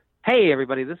Hey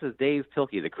everybody, this is Dave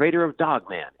Pilkey, the creator of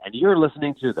Dogman, and you're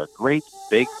listening to the Great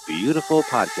Big Beautiful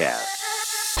Podcast.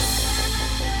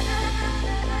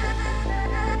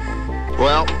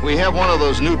 Well, we have one of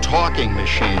those new talking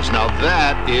machines. Now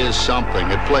that is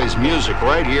something. It plays music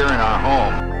right here in our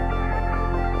home.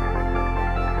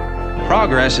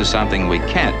 Progress is something we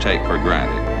can't take for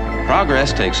granted.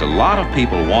 Progress takes a lot of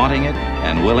people wanting it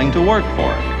and willing to work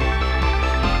for it.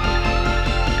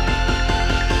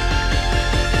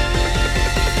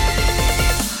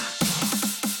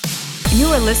 You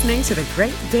are listening to the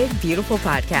Great Big Beautiful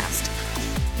Podcast.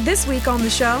 This week on the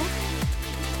show,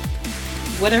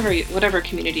 whatever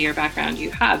community or background you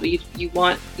have, you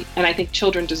want, and I think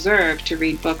children deserve to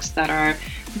read books that are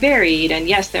varied. And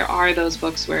yes, there are those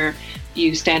books where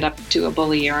you stand up to a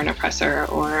bully or an oppressor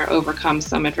or overcome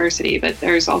some adversity, but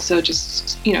there's also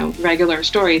just, regular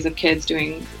stories of kids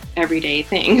doing everyday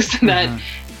things that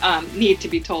need to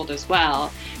be told as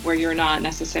well, where you're not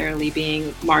necessarily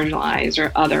being marginalized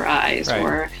or otherized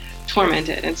or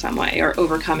tormented in some way or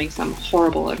overcoming some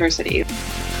horrible adversity.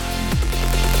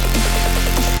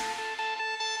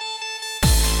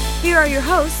 here are your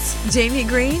hosts, Jamie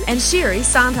Green and Shiri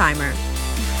Sondheimer.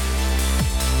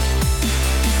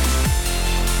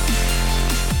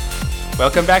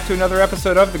 Welcome back to another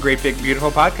episode of the Great Big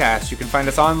Beautiful Podcast. You can find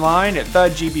us online at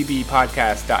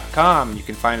theGBBpodcast.com. You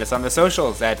can find us on the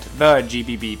socials at the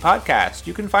GBB Podcast.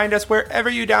 You can find us wherever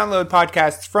you download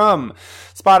podcasts from.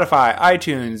 Spotify,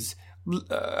 iTunes,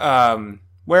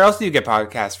 where else do you get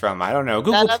podcasts from? I don't know.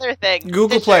 That other thing.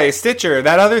 Google Stitcher. Play, Stitcher,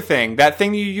 that other thing. That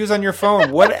thing you use on your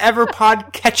phone. Whatever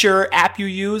podcatcher app you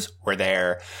use, we're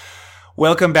there.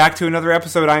 Welcome back to another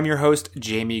episode. I'm your host,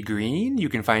 Jamie Green. You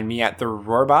can find me at The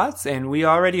Roarbots, and we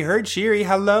already heard Shiri.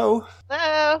 Hello.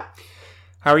 Hello.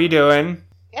 How are you doing?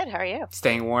 Good, how are you?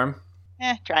 Staying warm?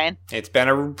 Trying. It's been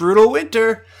a brutal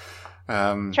winter.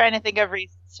 Trying to think of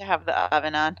reasons to have the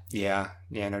oven on. Yeah,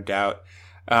 no doubt.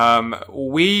 Thank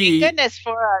goodness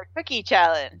for our cookie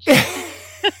challenge.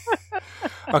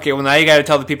 Okay, well now you got to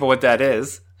tell the people what that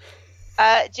is.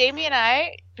 Jamie and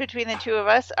I, between the two of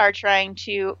us, are trying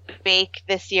to bake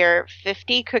this year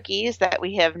 50 cookies that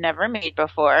we have never made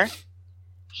before.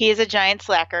 He is a giant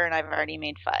slacker, and I've already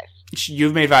made 5.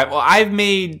 You've made 5. Well, I've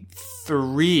made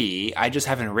 3. I just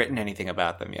haven't written anything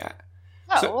about them yet.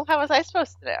 Well, how was I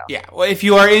supposed to know? Yeah, well, if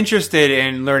you are interested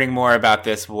in learning more about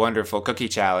this wonderful cookie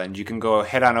challenge, you can go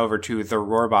head on over to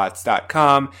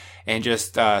theroarbots.com and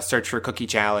just search for cookie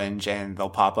challenge, and they'll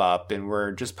pop up. And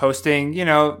we're just posting,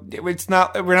 it's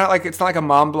not like a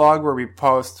mom blog where we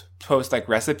post like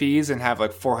recipes and have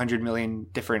like 400 million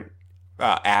different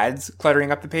ads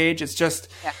cluttering up the page. It's just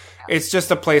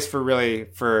a place for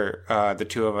the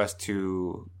two of us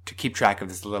to keep track of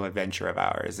this little adventure of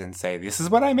ours and say, this is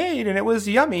what I made and it was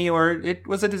yummy or it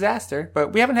was a disaster.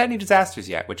 But we haven't had any disasters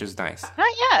yet, which is nice.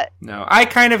 Not yet. No, I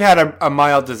kind of had a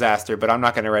mild disaster, but I'm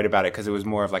not going to write about it because it was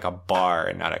more of like a bar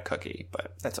and not a cookie.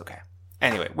 But that's okay.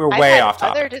 Anyway, we're way off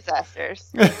topic. Other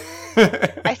disasters.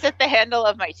 I set the handle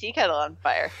of my tea kettle on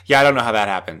fire. Yeah, I don't know how that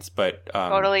happens, but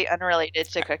totally unrelated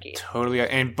to cookies. Totally,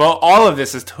 but all of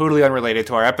this is totally unrelated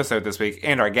to our episode this week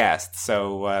and our guests.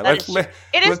 So it is not.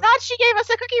 She gave us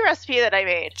a cookie recipe that I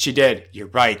made. She did. You're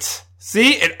right.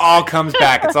 See, it all comes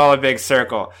back. It's all a big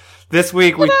circle. This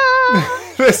week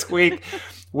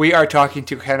we are talking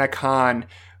to Hena Khan,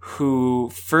 who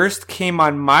first came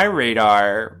on my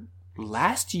radar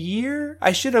last year.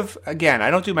 I should have, again,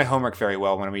 I don't do my homework very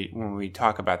well when we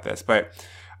talk about this, but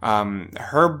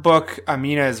her book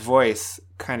Amina's Voice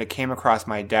kind of came across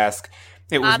my desk.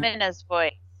 It was Amina's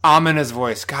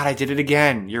Voice. God, I did it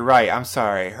again. You're right. I'm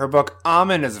sorry. Her book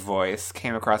Amina's Voice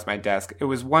came across my desk. It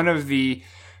was one of the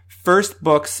first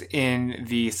books in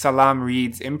the Salam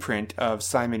Reads imprint of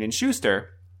Simon & Schuster.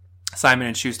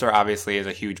 Simon & Schuster obviously is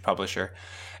a huge publisher.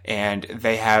 And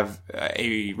they have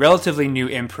a relatively new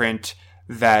imprint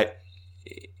that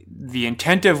the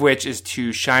intent of which is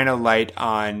to shine a light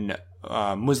on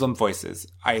Muslim voices.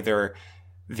 Either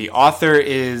the author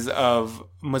is of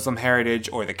Muslim heritage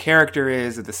or the character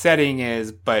is or the setting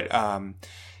is. But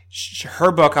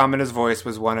her book, Amina's Voice,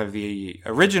 was one of the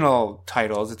original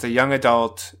titles. It's a young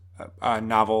adult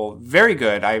novel. Very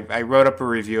good. I wrote up a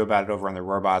review about it over on the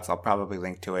Roarbots. I'll probably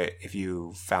link to it if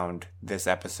you found this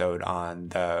episode on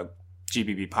the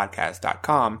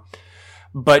GBBpodcast.com.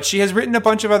 But she has written a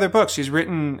bunch of other books. She's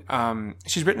written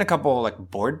a couple like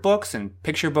board books and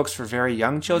picture books for very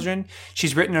young children.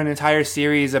 She's written an entire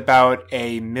series about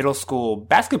a middle school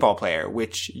basketball player,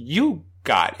 which you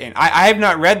got. And I have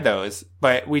not read those,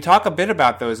 but we talk a bit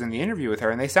about those in the interview with her,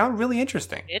 and they sound really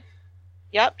interesting.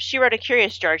 Yep, she wrote a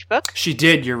Curious George book. She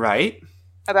did, you're right.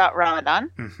 About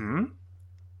Ramadan. Mm-hmm.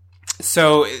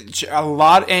 So a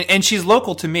lot, and she's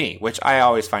local to me, which I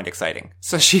always find exciting.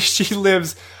 So she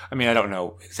lives, I mean, I don't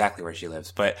know exactly where she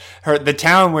lives, but the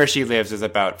town where she lives is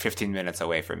about 15 minutes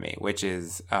away from me, which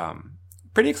is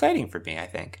pretty exciting for me, I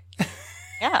think.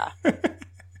 Yeah.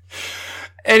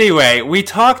 Anyway, we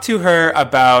talked to her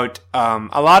about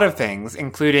a lot of things,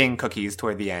 including cookies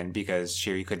toward the end, because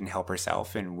she couldn't help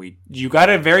herself, and you got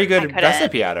a very good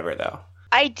recipe out of her, though.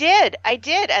 I did,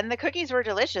 and the cookies were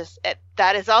delicious.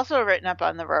 That is also written up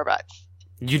on the robots.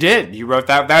 You did. You wrote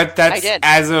that. That's, I did.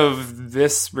 As of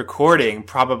this recording,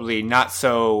 probably not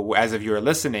so as of you are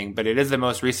listening, but it is the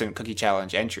most recent Cookie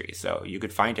Challenge entry, so you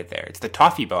could find it there. It's the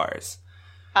toffee bars.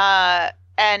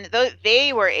 And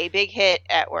they were a big hit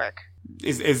at work.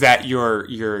 Is that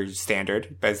your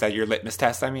standard? Is that your litmus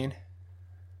test, I mean?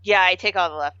 Yeah, I take all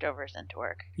the leftovers into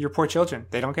work. Your poor children.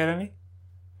 They don't get any?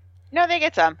 No, they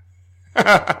get some.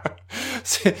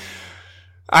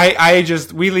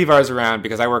 We leave ours around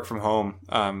because I work from home,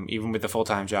 even with the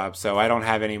full-time job, so I don't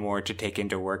have any more to take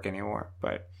into work anymore.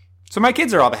 So my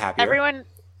kids are all the happier.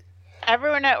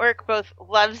 Everyone at work both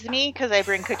loves me because I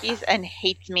bring cookies and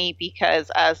hates me because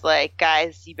I was like,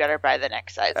 guys, you better buy the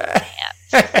next size of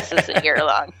pants. This is a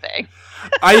year-long thing.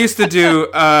 I used to do,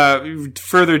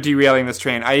 further derailing this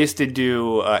train, I used to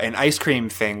do an ice cream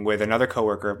thing with another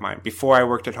coworker of mine. Before I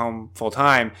worked at home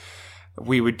full-time,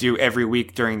 we would do every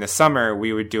week during the summer,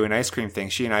 we would do an ice cream thing.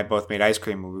 She and I both made ice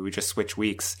cream, and we would just switch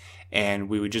weeks. And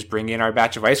we would just bring in our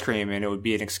batch of ice cream, and it would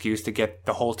be an excuse to get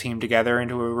the whole team together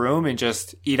into a room and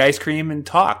just eat ice cream and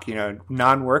talk,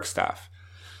 non-work stuff.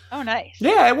 Oh, nice.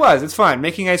 Yeah, it was. It's fun.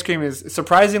 Making ice cream is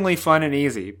surprisingly fun and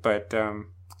easy. But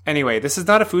anyway, this is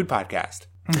not a food podcast.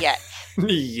 Yet.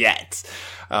 Yet.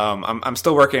 I'm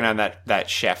still working on that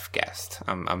chef guest.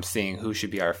 I'm seeing who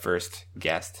should be our first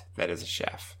guest that is a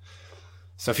chef.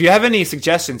 So if you have any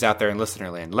suggestions out there in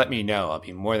Listenerland, let me know. I'll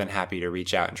be more than happy to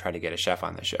reach out and try to get a chef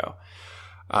on the show.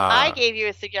 I gave you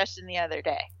a suggestion the other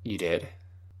day. You did?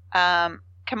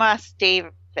 Kamas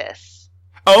Davis.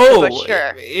 Oh,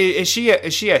 butcher. Is she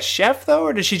a chef, though,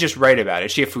 or does she just write about it?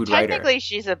 Is she a food writer? Technically,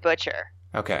 she's a butcher.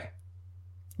 Okay.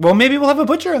 Well, maybe we'll have a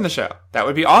butcher on the show. That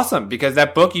would be awesome, because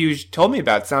that book you told me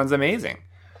about sounds amazing.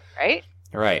 Right?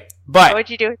 Right. But what would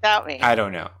you do without me? I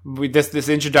don't know. This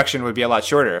introduction would be a lot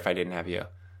shorter if I didn't have you.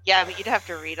 Yeah, but you'd have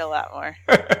to read a lot more.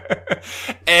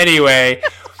 Anyway,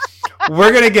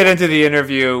 we're going to get into the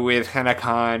interview with Hena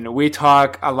Khan. We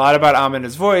talk a lot about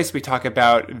Amina's voice. We talk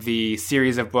about the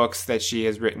series of books that she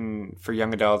has written for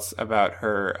young adults about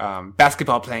her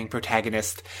basketball playing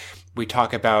protagonist. We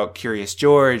talk about Curious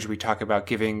George. We talk about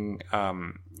giving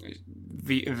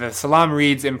the Salam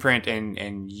Reads imprint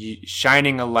and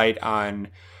shining a light on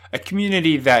a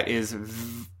community that is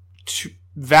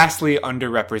vastly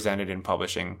underrepresented in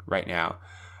publishing right now.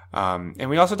 And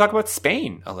we also talk about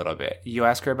Spain a little bit. You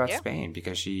ask her about Spain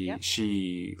because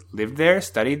she lived there,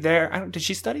 studied there. Did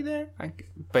she study there?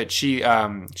 But she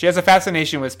has a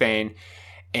fascination with Spain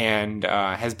and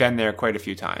has been there quite a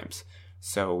few times.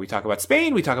 So we talk about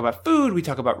Spain, we talk about food, we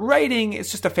talk about writing.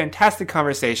 It's just a fantastic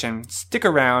conversation. Stick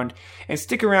around, and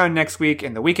stick around next week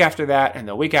and the week after that and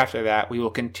the week after that. We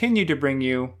will continue to bring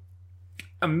you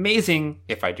amazing,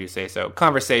 if I do say so,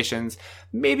 conversations.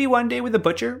 Maybe one day with a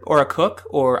butcher or a cook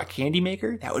or a candy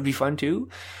maker. That would be fun too.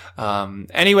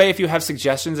 Anyway, if you have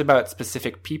suggestions about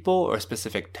specific people or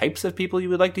specific types of people you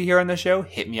would like to hear on the show,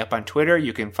 hit me up on Twitter.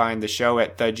 You can find the show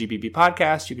at the GBB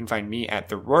Podcast. You can find me at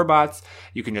the Roarbots.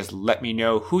 You can just let me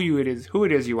know who it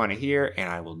is you want to hear, and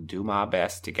I will do my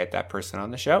best to get that person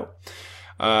on the show.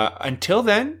 Until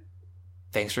then,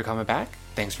 thanks for coming back.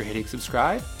 Thanks for hitting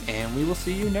subscribe, and we will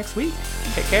see you next week.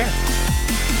 Take care.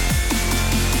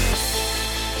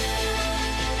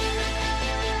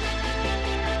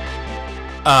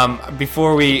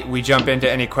 Before we jump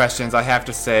into any questions, I have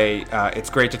to say it's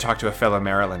great to talk to a fellow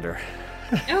Marylander.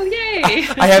 Oh, yay!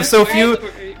 I have so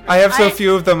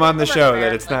few of them on the show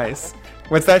that it's nice.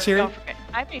 What's that, Sherry?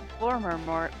 I'm a former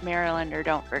Marylander,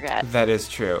 don't forget. That is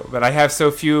true. But I have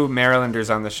so few Marylanders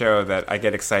on the show that I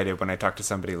get excited when I talk to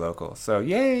somebody local. So,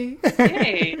 yay!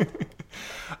 Yay!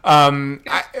 I'm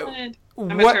a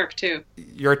Terp, too.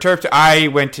 You're a Terp, too? I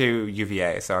went to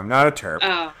UVA, so I'm not a Terp.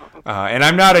 Oh. And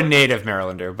I'm not a native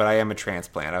Marylander, but I am a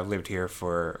transplant. I've lived here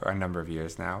for a number of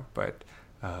years now. But,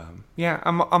 I'm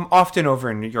often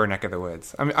over in your neck of the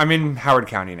woods. I'm in Howard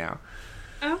County now.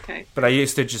 Oh, okay. But I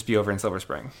used to just be over in Silver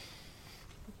Spring.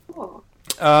 Cool.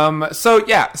 So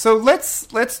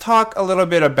let's talk a little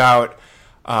bit about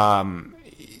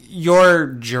your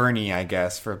journey, I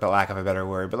guess, for the lack of a better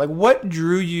word. But like, what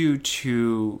drew you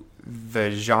to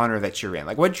the genre that you're in?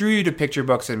 Like, what drew you to picture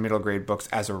books and middle grade books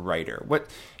as a writer?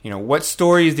 What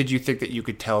stories did you think that you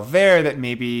could tell there that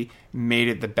maybe made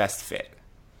it the best fit?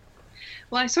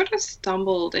 Well, I sort of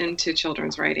stumbled into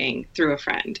children's writing through a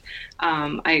friend.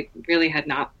 I really had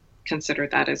not considered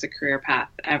that as a career path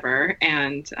ever.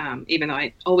 And even though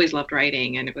I always loved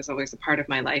writing and it was always a part of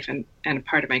my life and a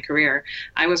part of my career,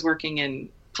 I was working in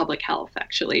public health,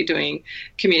 actually, doing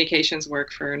communications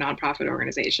work for nonprofit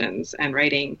organizations and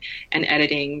writing and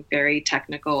editing very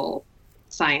technical,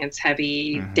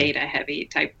 science-heavy, data-heavy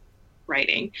type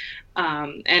writing.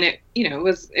 And it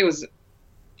was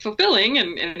fulfilling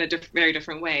in a very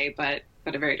different way, but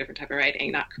a very different type of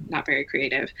writing, not very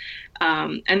creative.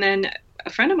 And then a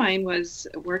friend of mine was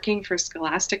working for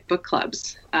Scholastic book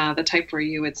clubs, the type where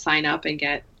you would sign up and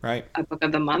get a book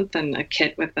of the month and a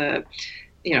kit with a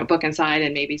book inside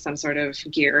and maybe some sort of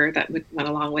gear that went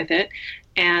along with it.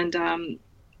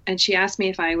 And she asked me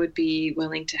if I would be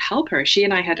willing to help her. She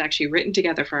and I had actually written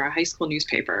together for our high school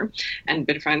newspaper and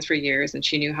been friends for years, and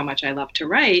she knew how much I loved to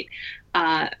write.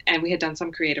 And we had done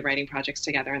some creative writing projects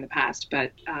together in the past,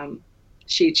 but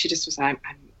she just was, I'm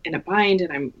in a bind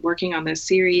and I'm working on this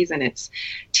series and it's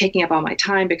taking up all my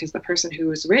time because the person who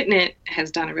has written it has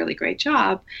done a really great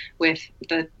job with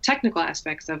the technical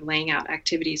aspects of laying out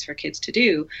activities for kids to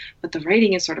do, but the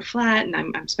writing is sort of flat and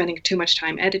I'm spending too much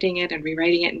time editing it and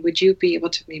rewriting it. And would you be able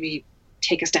to maybe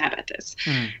take a stab at this?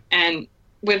 And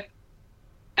with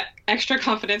extra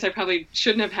confidence I probably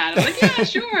shouldn't have had. I was like, yeah,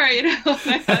 sure. And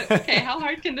I thought, okay, how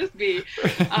hard can this be?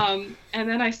 And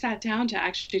then I sat down to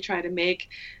actually try to make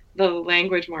the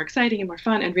language more exciting and more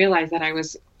fun and realized that I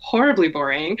was horribly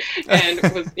boring and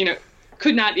was,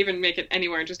 could not even make it any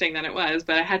more interesting than it was.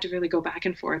 But I had to really go back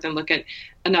and forth and look at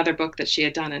another book that she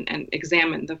had done and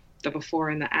examine the before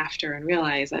and the after and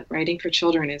realize that writing for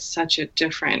children is such a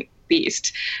different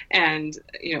beast. And,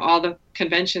 all the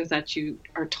conventions that you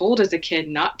are told as a kid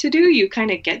not to do, you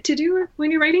kind of get to do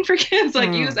when you're writing for kids,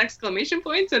 like use exclamation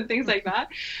points and things like that.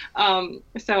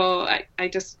 So I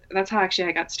just, that's how actually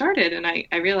I got started. And I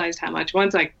realized how much,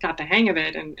 once I got the hang of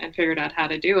it and figured out how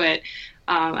to do it,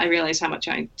 I realized how much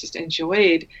I just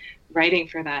enjoyed writing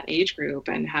for that age group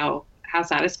and how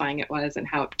satisfying it was and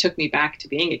how it took me back to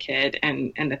being a kid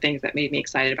and the things that made me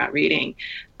excited about reading.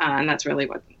 And that's really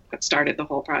what started the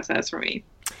whole process for me.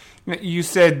 You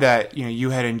said that,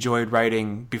 you had enjoyed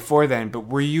writing before then, but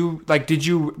were you did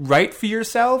you write for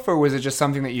yourself, or was it just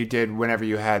something that you did whenever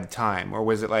you had time? Or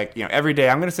was it every day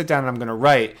I'm going to sit down and I'm going to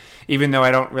write, even though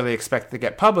I don't really expect to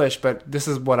get published, but this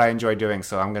is what I enjoy doing,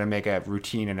 so I'm going to make a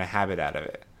routine and a habit out of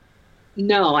it?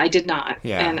 No, I did not.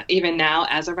 Yeah. And even now,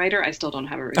 as a writer, I still don't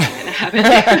have a routine and a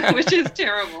habit, which is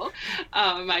terrible.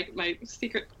 My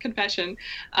secret confession.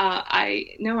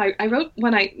 I wrote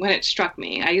when it struck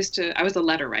me. I was a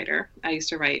letter writer. I used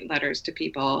to write letters to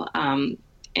people,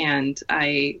 and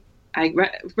I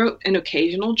wrote an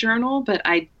occasional journal, but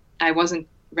I wasn't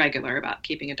regular about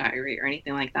keeping a diary or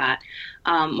anything like that.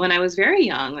 When I was very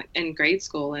young, in grade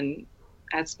school, and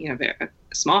as a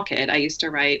small kid, I used to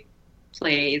write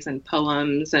plays and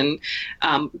poems and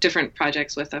different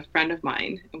projects with a friend of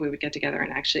mine. We would get together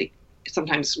and actually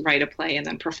sometimes write a play and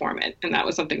then perform it. And that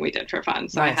was something we did for fun.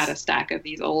 So nice. I had a stack of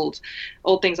these old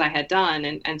things I had done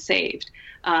and saved.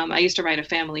 I used to write a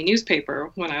family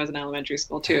newspaper when I was in elementary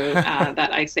school too,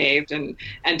 that I saved and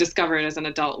discovered as an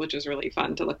adult, which was really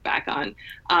fun to look back on.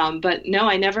 But no,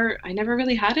 I never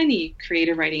really had any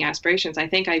creative writing aspirations. I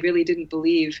think I really didn't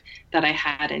believe that I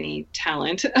had any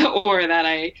talent or that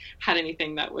I had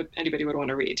anything that anybody would want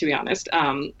to read, to be honest.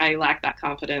 I lacked that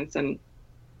confidence, and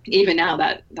even now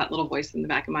that little voice in the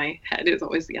back of my head is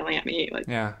always yelling at me like,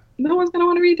 yeah, no one's going to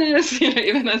want to read this,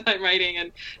 even as I'm writing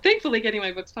and thankfully getting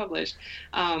my books published.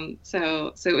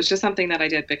 So it was just something that I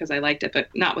did because I liked it, but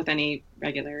not with any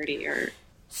regularity or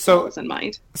goals in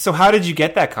mind. So how did you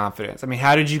get that confidence? I mean,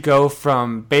 how did you go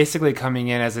from basically coming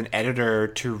in as an editor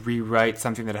to rewrite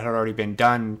something that had already been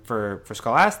done for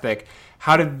Scholastic?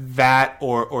 How did that,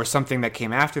 or something that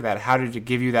came after that, how did it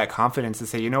give you that confidence to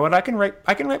say, you know what, I can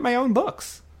write my own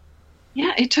books?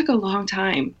 Yeah, it took a long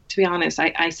time, to be honest.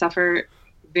 I suffer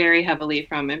very heavily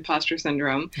from imposter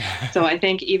syndrome. So I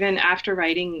think even after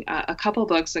writing a couple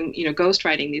books and, ghost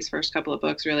writing these first couple of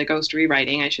books, really ghost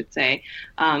rewriting, I should say,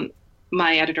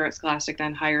 my editor at Scholastic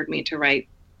then hired me to write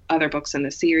other books in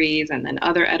the series, and then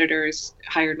other editors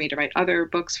hired me to write other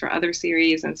books for other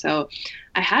series. And so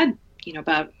I had,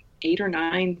 about 8 or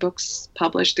 9 books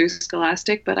published through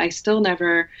Scholastic, but I still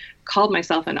never called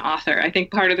myself an author. I think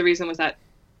part of the reason was that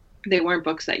they weren't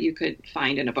books that you could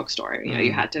find in a bookstore.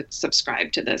 You had to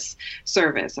subscribe to this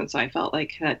service. And so I felt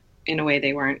like that in a way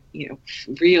they weren't,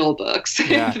 real books.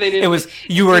 Yeah. They didn't, it was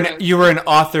you were an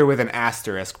author with an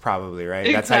asterisk, probably, right?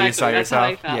 Exactly, that's how you saw that's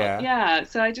yourself. How I felt. Yeah.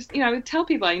 So I just, I would tell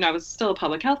people, I was still a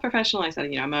public health professional. I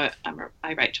said,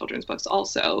 I write children's books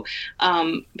also.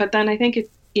 But then I think it's,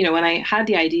 when I had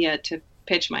the idea to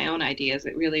pitch my own ideas,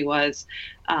 it really was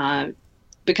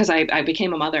because I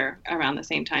became a mother around the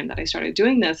same time that I started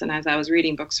doing this. And as I was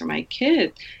reading books for my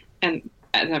kid and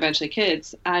eventually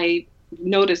kids, I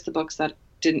noticed the books that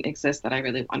didn't exist that I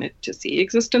really wanted to see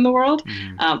exist in the world,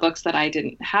 books that I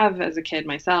didn't have as a kid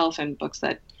myself, and books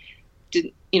that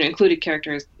didn't, included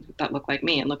characters that looked like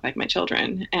me and looked like my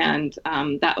children. And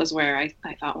that was where I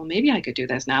thought, well, maybe I could do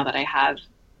this now that I have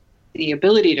the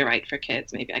ability to write for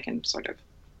kids. Maybe I can sort of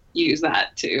use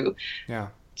that to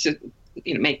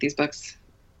make these books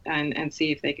and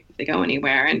see if they go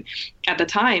anywhere. And at the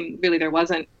time, really, there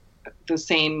wasn't the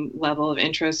same level of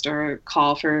interest or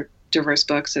call for diverse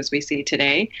books as we see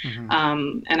today.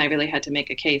 And I really had to make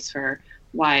a case for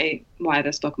why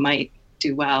this book might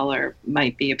do well or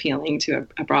might be appealing to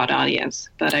a broad audience.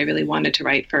 But I really wanted to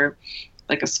write for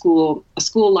like a school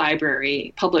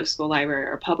library, public school library,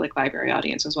 or public library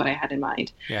audience was what I had in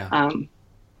mind.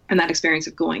 And that experience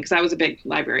of going, because I was a big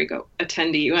library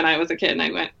attendee when I was a kid, and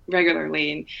I went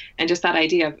regularly, and just that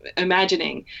idea of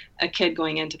imagining a kid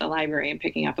going into the library and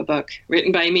picking up a book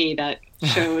written by me that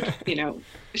showed,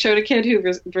 showed a kid who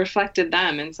reflected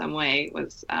them in some way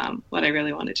was what I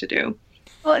really wanted to do.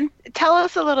 Well, and tell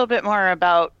us a little bit more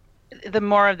about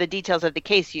more of the details of the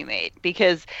case you made,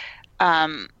 because,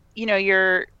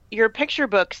 your picture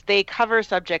books, they cover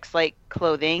subjects like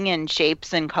clothing and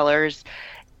shapes and colors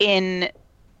in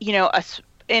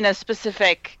a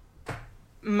specific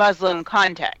Muslim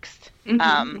context. And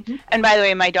by the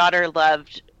way, my daughter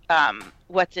loved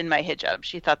What's in My Hijab.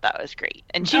 She thought that was great.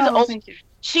 And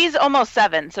she's almost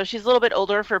 7, so she's a little bit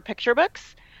older for picture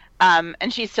books.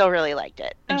 And she still really liked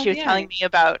it. And she was telling me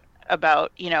about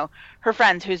her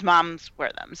friends whose moms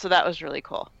wear them. So that was really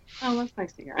cool. Oh, that's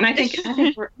nice to hear. And I think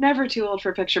we're never too old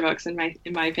for picture books, in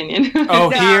my opinion. Oh,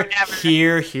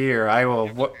 here. I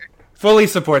will fully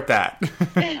support that.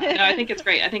 No, I think it's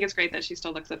great. I think it's great that she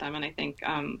still looks at them, and I think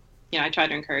I try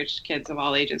to encourage kids of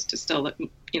all ages to still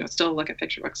look at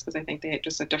picture books, because I think they have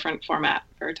just a different format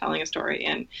for telling a story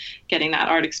and getting that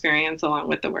art experience along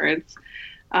with the words.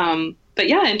 But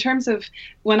yeah, in terms of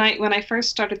when I first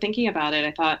started thinking about it,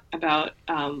 I thought about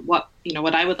what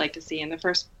I would like to see. And the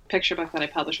first picture book that I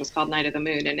published was called Night of the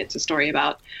Moon, and it's a story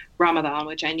about Ramadan,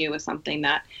 which I knew was something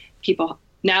that people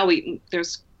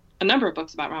there's a number of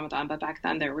books about Ramadan, but back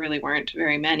then there really weren't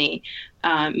very many,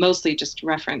 mostly just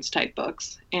reference type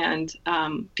books. And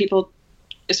people,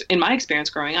 in my experience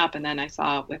growing up, and then I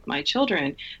saw with my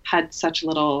children, had such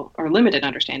little or limited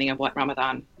understanding of what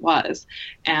Ramadan was.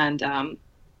 And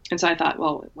so I thought,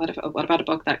 well, what about a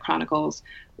book that chronicles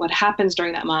what happens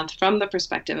during that month from the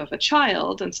perspective of a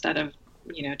child, instead of,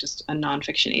 just a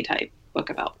nonfiction-y type book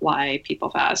about why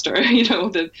people fast, or,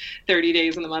 the 30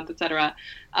 days in the month, etc.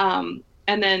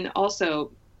 And then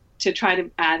also to try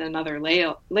to add another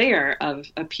layer of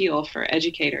appeal for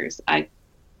educators, I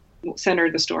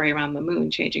centered the story around the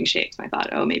moon changing shapes. I thought,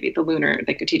 maybe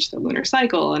they could teach the lunar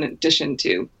cycle in addition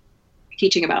to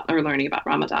teaching about or learning about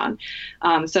Ramadan.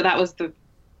 So that was the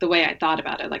way I thought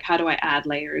about it. Like, how do I add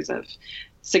layers of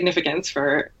significance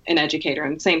for an educator?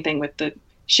 And same thing with the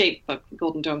shape book,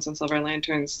 Golden Domes and Silver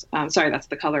Lanterns. That's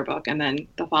the color book. And then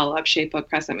the follow-up shape book,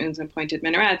 Crescent Moons and Pointed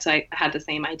Minarets, I had the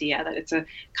same idea that it's a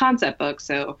concept book.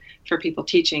 So for people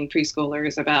teaching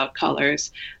preschoolers about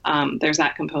colors, there's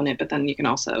that component, but then you can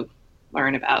also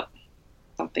learn about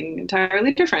something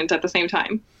entirely different at the same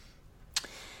time.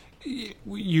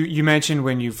 You mentioned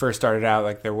when you first started out,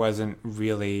 like there wasn't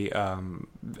really,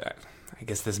 I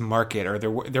guess, this market, or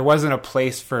there wasn't a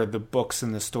place for the books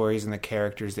and the stories and the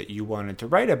characters that you wanted to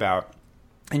write about,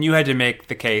 and you had to make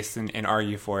the case and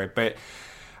argue for it. But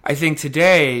I think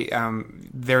today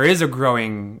there's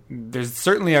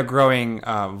certainly a growing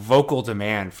vocal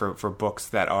demand for books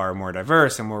that are more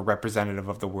diverse and more representative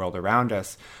of the world around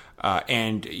us.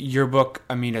 And your book,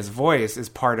 Amina's Voice, is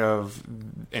part of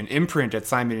an imprint at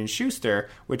Simon & Schuster,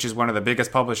 which is one of the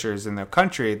biggest publishers in the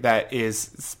country, that is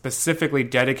specifically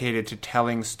dedicated to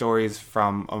telling stories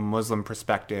from a Muslim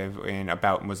perspective and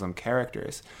about Muslim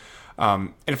characters.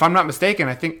 And if I'm not mistaken,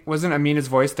 I think, wasn't Amina's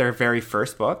Voice their very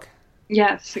first book?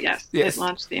 Yes. Yes. It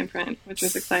launched the imprint, which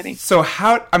was exciting. So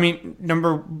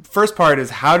first part is,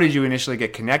 how did you initially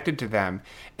get connected to them?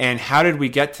 And how did we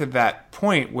get to that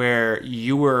point where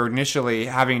you were initially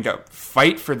having to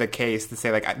fight for the case to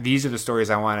say, like, these are the stories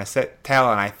I want to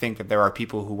tell, and I think that there are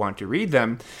people who want to read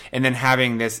them, and then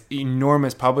having this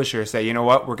enormous publisher say, you know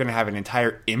what, we're going to have an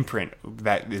entire imprint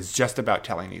that is just about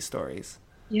telling these stories?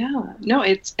 Yeah, no,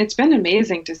 it's been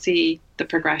amazing to see the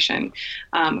progression,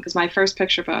 because my first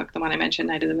picture book, the one I mentioned,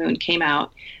 Night of the Moon, came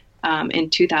out in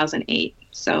 2008,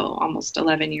 so almost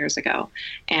 11 years ago.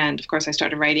 And of course, I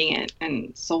started writing it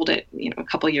and sold it, a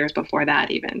couple years before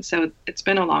that even. So it's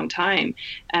been a long time.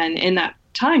 And in that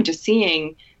time, just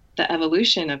seeing the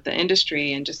evolution of the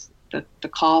industry and just the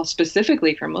call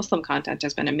specifically for Muslim content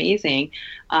has been amazing.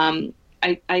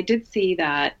 I did see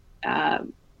that,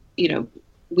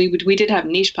 we did have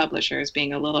niche publishers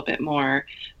being a little bit more,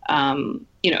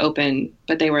 open,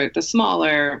 but they were the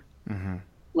smaller,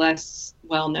 less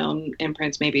well-known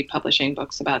imprints, maybe publishing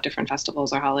books about different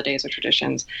festivals or holidays or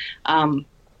traditions.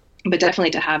 But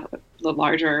definitely to have the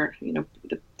larger,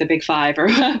 the big five or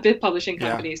big publishing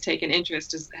companies take an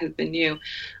interest has been new.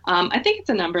 I think it's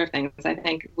a number of things. I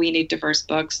think we need diverse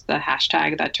books. The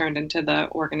hashtag that turned into the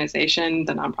organization,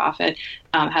 the nonprofit,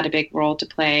 had a big role to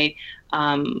play.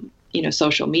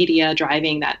 Social media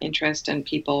driving that interest and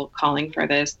people calling for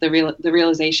this. The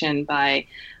realization by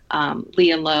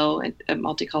Lee and Low, a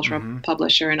multicultural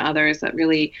publisher, and others that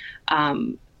really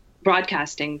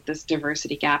broadcasting this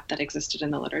diversity gap that existed in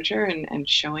the literature and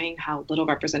showing how little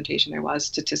representation there was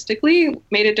statistically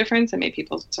made a difference and made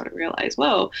people sort of realize,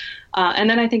 whoa. And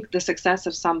then I think the success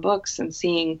of some books and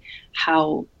seeing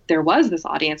how there was this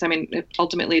audience. I mean, it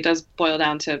ultimately does boil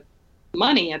down to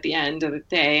money at the end of the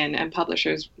day, and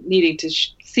publishers needing to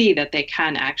see that they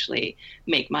can actually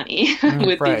make money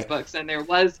with these books. And there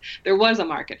was a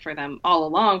market for them all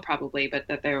along, probably, but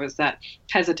that there was that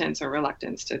hesitance or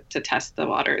reluctance to test the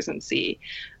waters and see,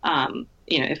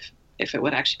 if it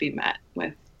would actually be met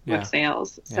with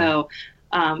sales. Yeah. So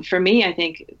for me, I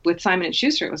think with Simon &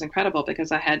 Schuster, it was incredible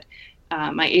because I had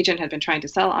my agent had been trying to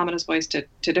sell Amina's Voice to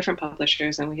different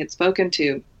publishers, and we had spoken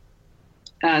to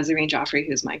Zareen Joffrey,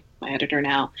 who's my editor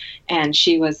now, and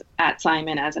she was at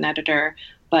Simon as an editor,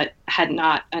 but had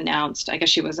not announced. I guess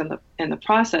she was in the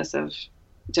process of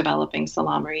developing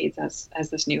Salam Reads as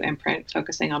this new imprint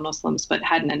focusing on Muslims, but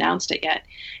hadn't announced it yet.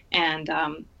 And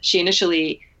she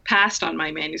initially passed on my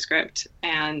manuscript,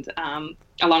 and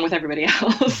along with everybody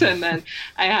else, and then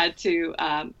I had to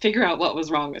figure out what was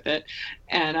wrong with it,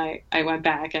 and I went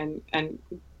back and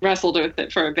wrestled with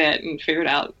it for a bit and figured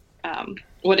out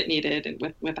what it needed,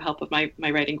 and with the help of my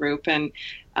writing group. And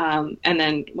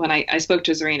then when I spoke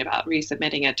to Zareen about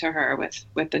resubmitting it to her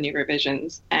with the new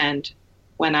revisions, and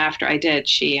after I did,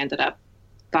 she ended up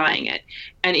buying it.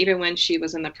 And even when she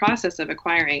was in the process of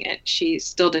acquiring it, she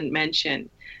still didn't mention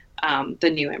the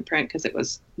new imprint because it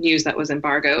was news that was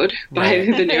embargoed by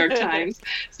the New York Times.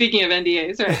 Speaking of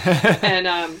NDAs, right?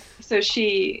 And so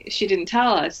she didn't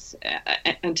tell us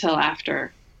until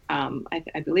after.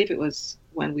 I believe it was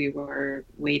when we were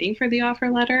waiting for the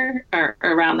offer letter, or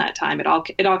around that time. It all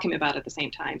came about at the same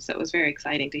time, so it was very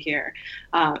exciting to hear.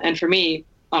 And for me,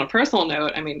 on a personal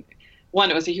note, I mean,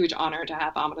 one, it was a huge honor to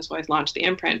have Amina's Voice launch the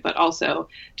imprint, but also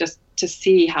just to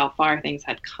see how far things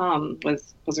had come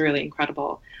was really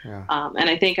incredible. Yeah. And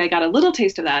I think I got a little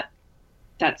taste of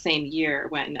that same year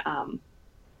when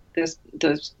this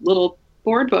little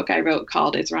board book I wrote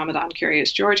called It's Ramadan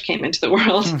Curious George came into the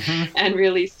world, and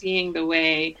really seeing the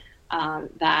way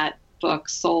that book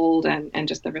sold and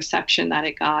just the reception that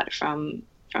it got from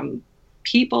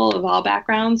people of all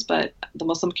backgrounds, but the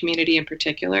Muslim community in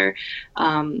particular,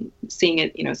 seeing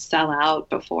it, sell out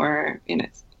before in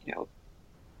its,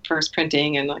 first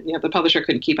printing, and, the publisher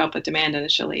couldn't keep up with demand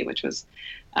initially, which was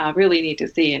really neat to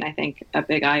see. And I think a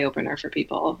big eye opener for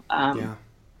people.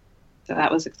 So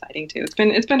that was exciting too.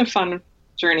 It's been a fun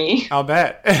journey. I'll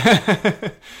bet.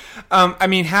 I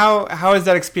mean, how has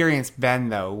that experience been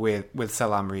though with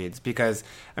Salam Reads? Because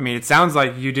I mean, it sounds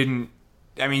like you didn't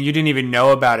even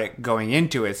know about it going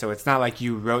into it. So it's not like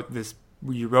you wrote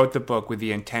the book with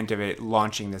the intent of it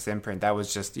launching this imprint. That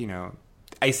was just,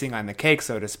 icing on the cake,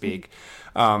 so to speak.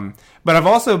 But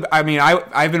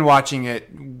I've been watching it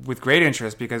with great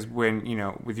interest because when,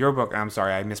 with your book, I'm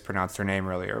sorry, I mispronounced her name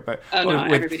earlier, but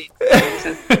everybody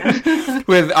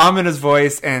with Amina's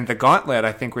Voice and The Gauntlet,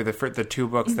 I think were the two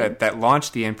books that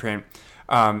launched the imprint.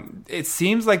 It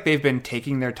seems like they've been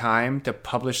taking their time to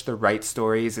publish the right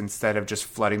stories instead of just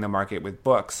flooding the market with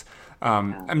books.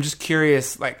 I'm just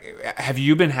curious, have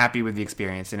you been happy with the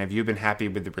experience, and have you been happy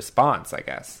with the response, I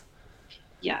guess?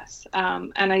 Yes.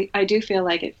 And I do feel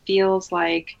like it feels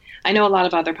like, I know a lot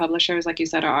of other publishers, like you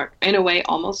said, are in a way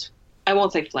almost, I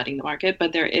won't say flooding the market,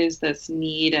 but there is this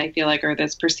need, I feel like, or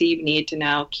this perceived need to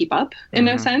now keep up in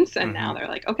a sense. And now they're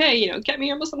like, okay, get me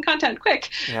your Muslim content quick.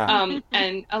 Yeah.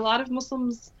 And a lot of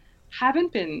Muslims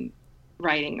haven't been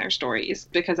writing their stories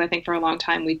because I think for a long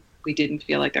time we didn't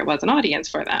feel like there was an audience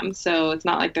for them. So it's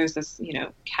not like there's this,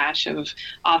 cache of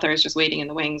authors just waiting in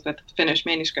the wings with finished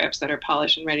manuscripts that are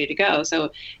polished and ready to go.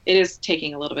 So it is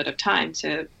taking a little bit of time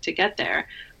to get there.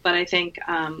 But I think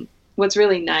what's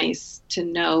really nice to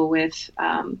know with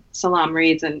Salam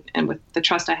Reads and with the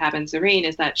trust I have in Zareen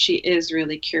is that she is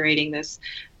really curating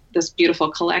this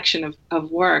beautiful collection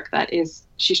of work that is,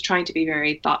 she's trying to be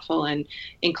very thoughtful and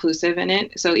inclusive in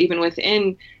it. So even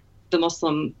within the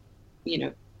Muslim,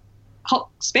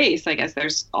 space, I guess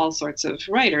there's all sorts of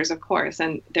writers, of course,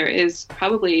 and there is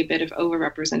probably a bit of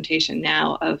overrepresentation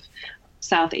now of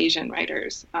South Asian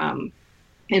writers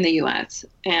in the U.S.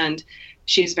 And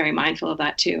she's very mindful of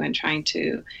that too, and trying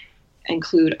to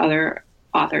include other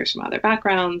authors from other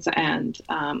backgrounds and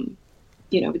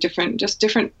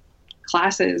different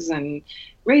classes and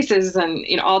races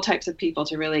and all types of people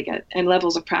to really get, and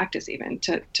levels of practice even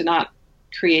to not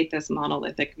create this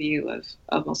monolithic view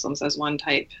of Muslims as one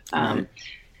type. And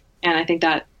I think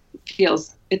that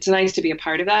it's nice to be a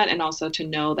part of that, and also to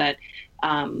know that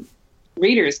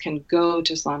readers can go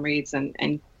to Salam Reads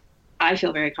and I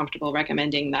feel very comfortable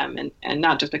recommending them, and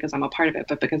not just because I'm a part of it,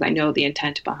 but because I know the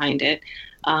intent behind it.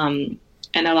 And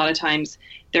a lot of times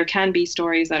there can be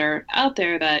stories that are out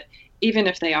there that, even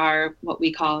if they are what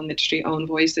we call in the industry own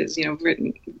voices,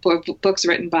 books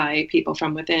written by people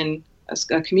from within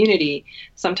a community,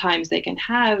 sometimes they can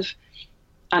have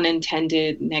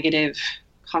unintended negative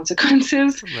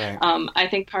consequences. Right. I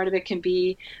think part of it can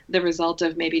be the result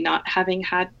of maybe not having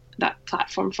had that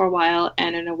platform for a while,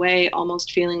 and in a way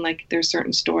almost feeling like there's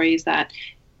certain stories that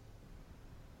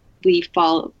we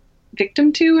fall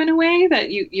victim to, in a way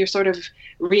that you're sort of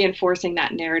reinforcing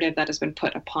that narrative that has been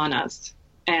put upon us,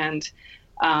 and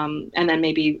then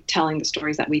maybe telling the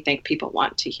stories that we think people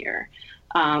want to hear.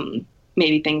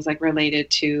 Maybe things like related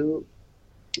to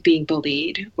being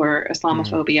bullied or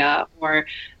Islamophobia or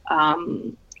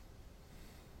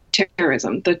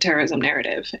terrorism, the terrorism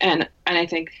narrative. And I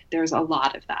think there's a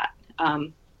lot of that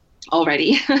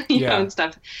already, and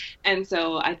stuff. And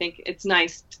so I think it's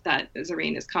nice that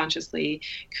Zareen is consciously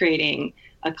creating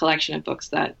a collection of books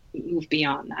that move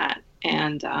beyond that.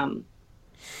 And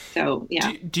so,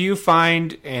 yeah. Do you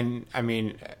find, and I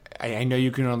mean, I know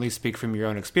you can only speak from your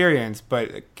own experience,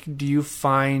 but do you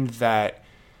find that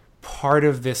part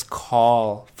of this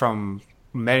call from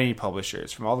many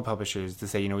publishers, from all the publishers, to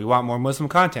say, we want more Muslim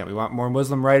content, we want more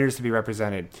Muslim writers to be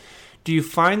represented, do you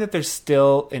find that there's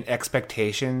still an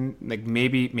expectation, like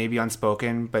maybe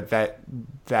unspoken, but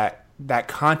that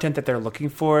content that they're looking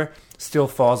for still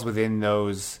falls within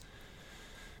those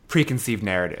preconceived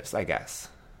narratives, I guess?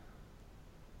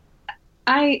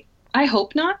 I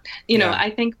hope not. I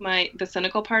think the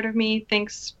cynical part of me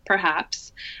thinks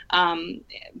perhaps, and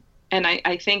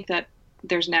I think that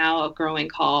there's now a growing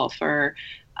call for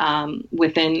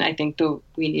within, I think, the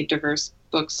We Need Diverse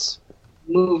Books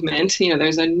movement.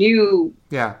 There's a new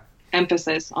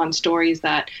emphasis on stories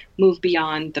that move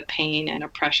beyond the pain and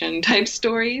oppression type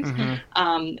stories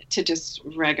to just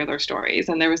regular stories.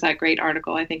 And there was that great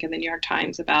article, I think, in the New York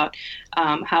Times about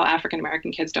how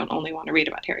African-American kids don't only want to read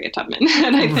about Harriet Tubman.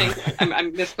 And I think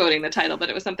I'm misquoting the title, but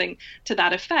it was something to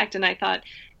that effect. And I thought,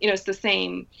 it's the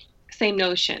same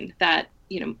notion that,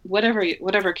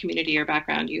 whatever community or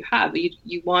background you have,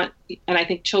 you want, and I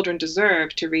think children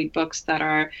deserve to read books that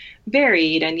are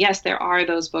varied. And yes, there are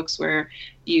those books where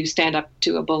you stand up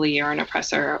to a bully or an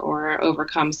oppressor or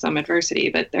overcome some adversity,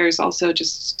 but there's also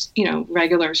just,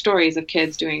 regular stories of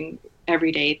kids doing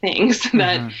everyday things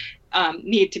that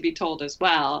need to be told as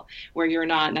well, where you're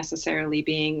not necessarily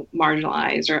being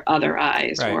marginalized or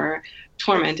otherized or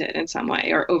tormented in some way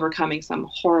or overcoming some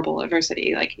horrible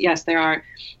adversity. Like, yes, there are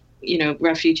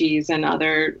refugees and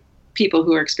other people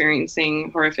who are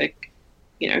experiencing horrific,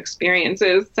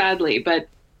 experiences, sadly, but,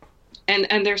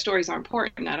 and their stories are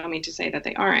important. I don't mean to say that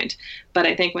they aren't, but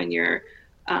I think when you're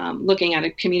looking at a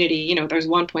community, there's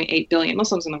 1.8 billion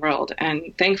Muslims in the world,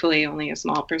 and thankfully only a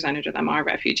small percentage of them are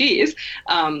refugees.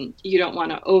 You don't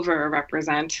want to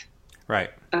over-represent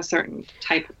a certain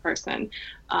type of person.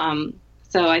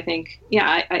 So I think,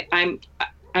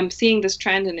 I'm seeing this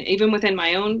trend, and even within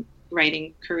my own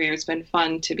writing career, it's been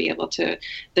fun to be able to,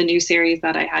 the new series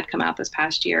that I had come out this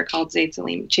past year called Zayd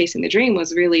Salim Chasing the Dream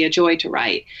was really a joy to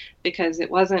write, because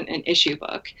it wasn't an issue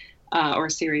book or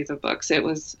a series of books. It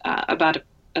was about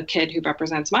a kid who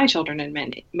represents my children in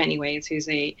many ways, who's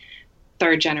a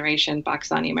third generation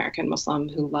Pakistani American Muslim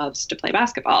who loves to play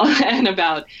basketball, and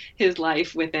about his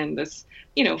life within this,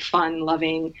 fun,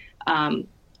 loving,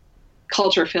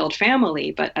 culture-filled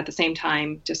family, but at the same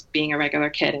time, just being a regular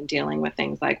kid and dealing with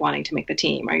things like wanting to make the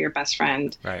team, or your best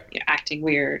friend acting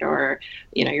weird, or,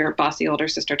 your bossy older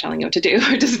sister telling you what to do,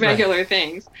 or just regular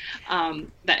things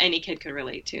that any kid could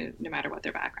relate to, no matter what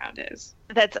their background is.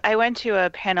 I went to a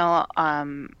panel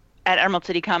at Emerald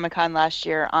City Comic Con last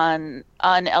year on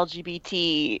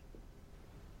LGBT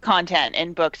content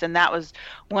in books, and that was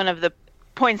one of the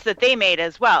points that they made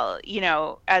as well.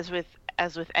 As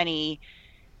with any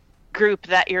group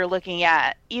that you're looking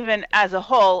at, even as a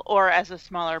whole or as a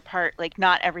smaller part, like,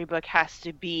 not every book has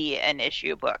to be an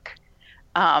issue book,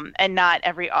 and not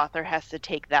every author has to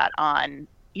take that on.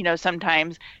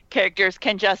 Sometimes characters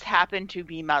can just happen to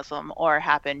be Muslim, or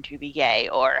happen to be gay,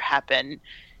 or happen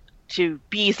to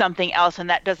be something else, and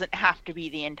that doesn't have to be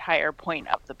the entire point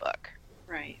of the book.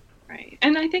 Right.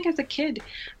 And I think as a kid,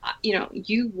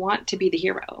 you want to be the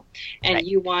hero, and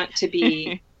you want to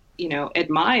be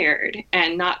admired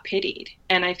and not pitied.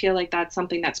 And I feel like that's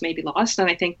something that's maybe lost. And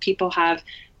I think people have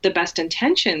the best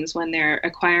intentions when they're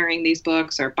acquiring these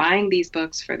books or buying these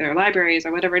books for their libraries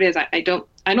or whatever it is. I don't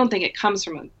think it comes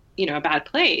from a bad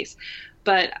place,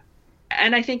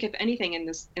 and I think if anything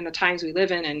in the times we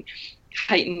live in, and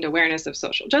heightened awareness of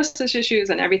social justice issues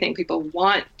and everything, people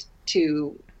want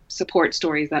to support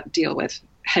stories that deal with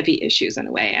heavy issues in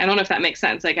a way. I don't know if that makes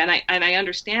sense. And I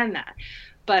understand that.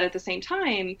 But at the same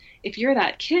time, if you're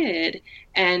that kid,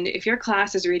 and if your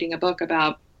class is reading a book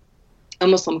about a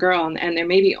Muslim girl, and they're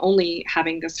maybe only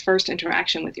having this first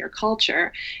interaction with your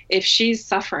culture, if she's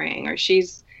suffering, or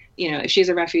she's, if she's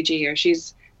a refugee, or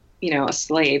she's, a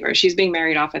slave, or she's being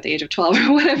married off at the age of 12,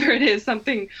 or whatever it is,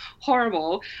 something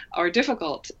horrible or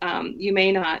difficult, you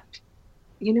may not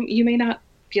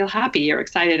feel happy or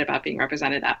excited about being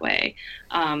represented that way.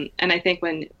 And I think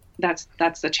when that's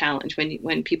the challenge,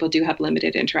 when people do have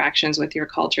limited interactions with your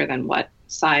culture, then what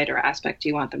side or aspect do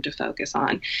you want them to focus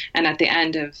on? And at the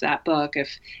end of that book,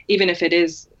 even if it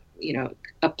is,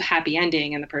 a happy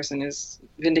ending and the person is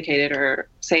vindicated or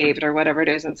saved or whatever it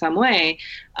is in some way,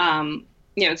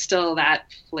 it's still that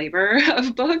flavor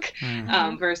of book,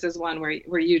 versus one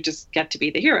where you just get to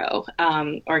be the hero,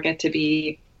 or get to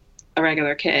be a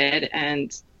regular kid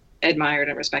and admired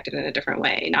and respected in a different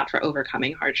way, not for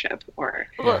overcoming hardship or.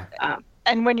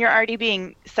 And when you're already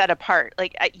being set apart,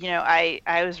 like,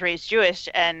 I was raised Jewish,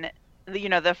 and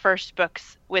the first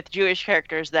books with Jewish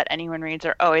characters that anyone reads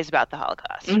are always about the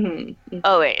Holocaust,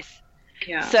 always.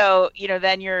 Yeah. So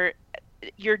then you're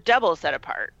double set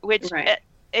apart, which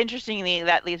interestingly,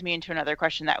 that leads me into another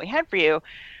question that we had for you.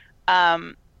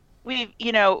 When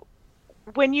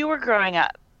you were growing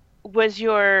up, was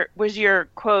your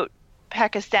quote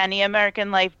Pakistani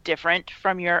American life different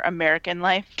from your American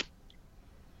life?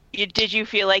 Did you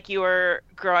feel like you were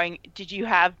growing? Did you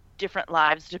have different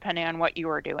lives depending on what you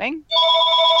were doing?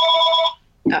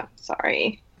 Oh,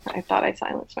 sorry. I thought I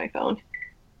silenced my phone.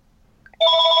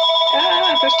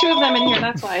 There's two of them in here.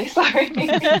 That's why. Sorry.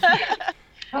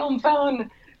 phone.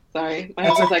 Sorry. My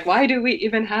husband's like, why do we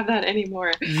even have that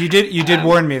anymore? You did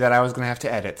warn me that I was going to have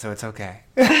to edit, so it's okay.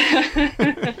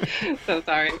 So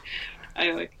sorry.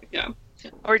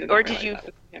 Or did you?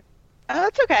 Oh,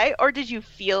 that's okay. Or did you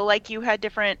feel like you had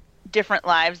different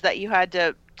lives that you had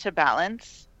to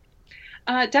balance?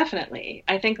 Definitely.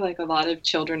 I think, like a lot of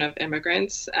children of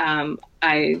immigrants,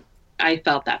 I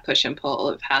felt that push and pull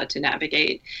of how to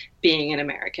navigate being an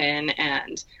American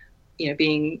and,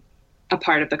 being a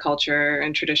part of the culture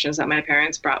and traditions that my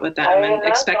parents brought with them and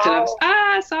expected of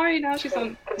us. Sorry, now she's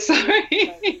on.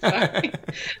 Sorry.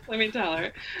 Let me tell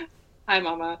her. Hi,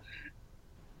 Mama.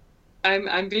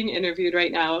 I'm being interviewed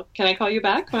right now. Can I call you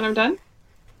back when I'm done?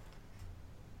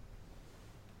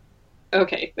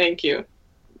 Okay, thank you.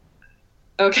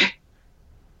 Okay,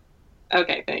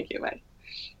 thank you. Bye.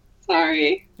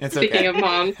 Sorry. It's Speaking of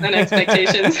moms and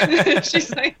expectations,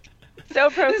 she's like, so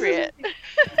appropriate.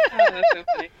 That's so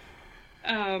funny.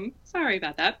 Sorry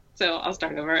about that. So I'll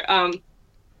start over.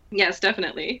 Yes,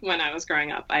 definitely. When I was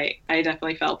growing up, I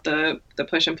definitely felt the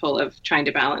push and pull of trying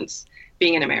to balance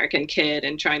being an American kid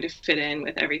and trying to fit in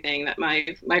with everything that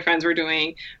my friends were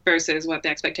doing versus what the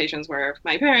expectations were of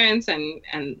my parents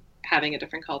and having a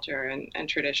different culture and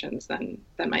traditions than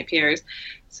my peers.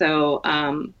 So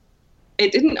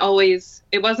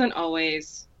it wasn't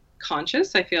always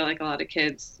conscious. I feel like a lot of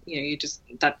kids, you just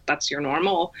that's your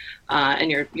normal, and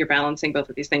you're balancing both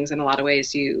of these things in a lot of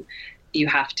ways. You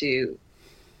have to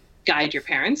guide your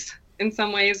parents in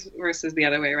some ways versus the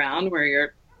other way around,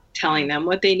 where telling them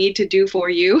what they need to do for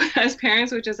you as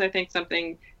parents, which is, I think,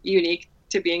 something unique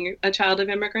to being a child of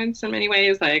immigrants in many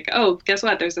ways. Like, oh, guess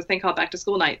what? There's this thing called back to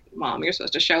school night, Mom. You're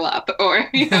supposed to show up, or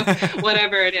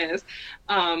whatever it is.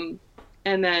 And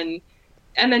then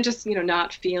just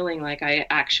not feeling like I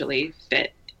actually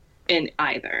fit in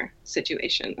either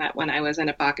situation. That when I was in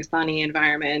a Pakistani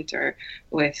environment or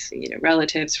with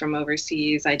relatives from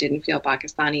overseas, I didn't feel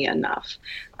Pakistani enough.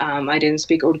 I didn't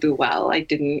speak Urdu well. I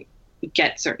didn't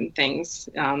get certain things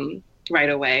right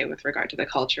away with regard to the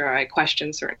culture. I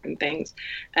questioned certain things.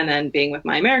 And then being with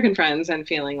my American friends and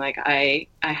feeling like I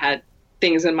had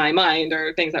things in my mind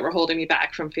or things that were holding me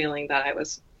back from feeling that I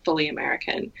was fully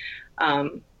American,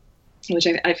 which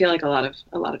I feel like a lot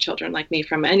of children like me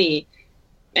from any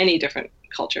different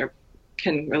culture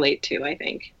can relate to. I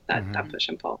think that push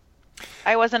and pull.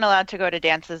 I wasn't allowed to go to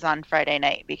dances on Friday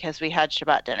night because we had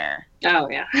Shabbat dinner. Oh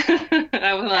yeah,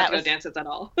 I wasn't allowed to go to dances at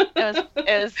all.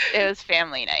 it was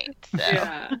family night.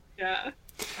 So. Yeah.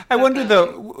 I wonder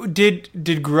though,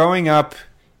 did growing up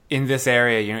in this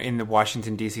area, in the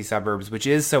Washington D.C. suburbs, which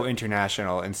is so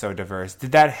international and so diverse,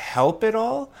 did that help at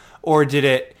all, or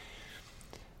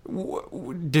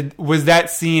was that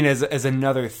seen as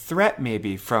another threat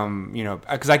maybe from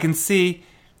because I can see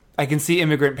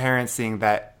immigrant parents seeing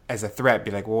that as a threat,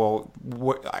 be like, well,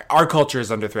 our culture is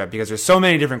under threat because there's so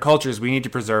many different cultures, we need to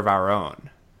preserve our own.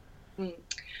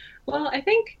 Well, I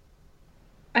think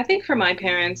for my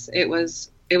parents it was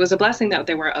a blessing that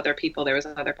there were other people, there was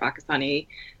other Pakistani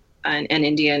and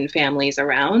Indian families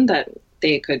around that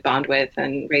they could bond with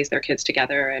and raise their kids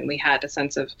together, and we had a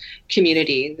sense of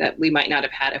community that we might not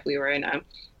have had if we were in a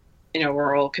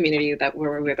rural community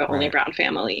where we were the only brown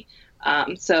family.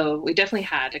 So we definitely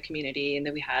had a community, and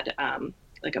then we had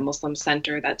like a Muslim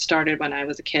center that started when I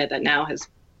was a kid that now has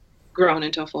grown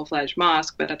into a full-fledged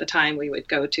mosque. But at the time we would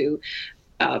go to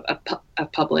a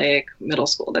public middle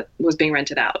school that was being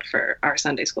rented out for our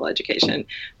Sunday school education,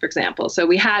 for example. So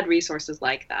we had resources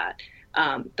like that,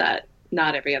 that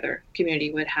not every other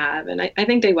community would have. And I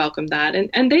think they welcomed that.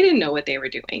 And they didn't know what they were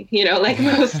doing, like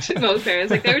most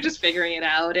parents, like they were just figuring it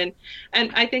out. And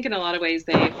I think in a lot of ways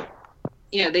they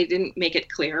didn't make it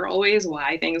clear always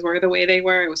why things were the way they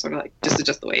were. It was sort of like, this is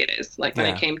just the way it is. Like when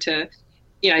it came to,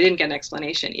 I didn't get an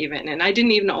explanation even. And I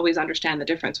didn't even always understand the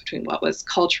difference between what was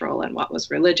cultural and what was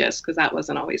religious, because that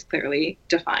wasn't always clearly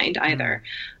defined either.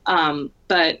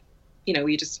 But,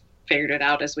 we just figured it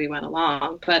out as we went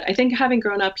along. But I think having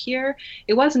grown up here,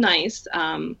 it was nice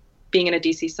being in a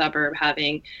DC suburb,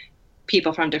 having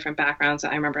people from different backgrounds.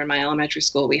 I remember in my elementary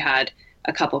school, we had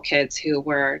a couple kids who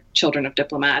were children of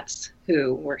diplomats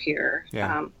who were here,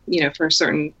 for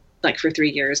certain, like for 3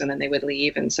 years, and then they would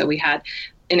leave. And so we had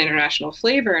an international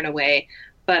flavor in a way,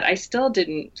 but I still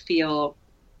didn't feel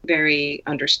very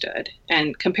understood.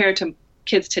 And compared to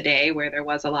kids today, where there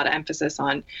was a lot of emphasis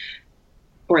on,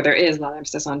 or there is a lot of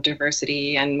emphasis on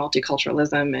diversity and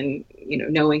multiculturalism and,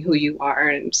 knowing who you are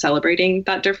and celebrating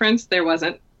that difference, there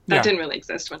wasn't. That didn't really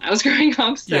exist when I was growing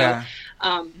up. So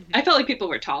I felt like people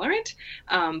were tolerant,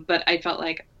 but I felt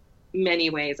like many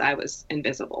ways I was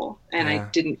invisible, and I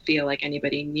didn't feel like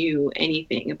anybody knew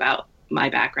anything about my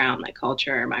background, my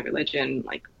culture, my religion.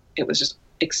 Like it was just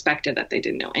expected that they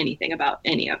didn't know anything about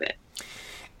any of it.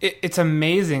 It's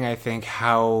amazing, I think,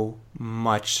 how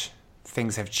much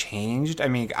things have changed. I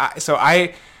mean,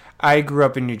 I grew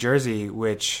up in New Jersey,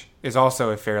 which is also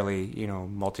a fairly,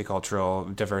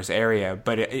 multicultural, diverse area.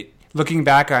 But looking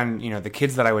back on, the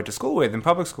kids that I went to school with in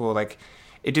public school, like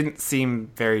it didn't seem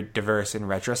very diverse in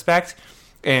retrospect.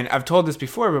 And I've told this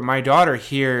before, but my daughter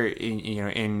here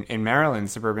in Maryland,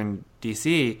 suburban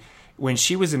DC, when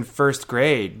she was in first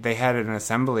grade, they had an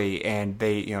assembly, and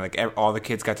they, all the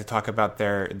kids got to talk about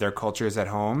their cultures at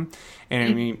home. And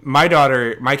I mean, my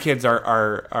kids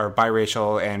are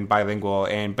biracial and bilingual,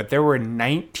 but there were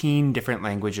 19 different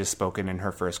languages spoken in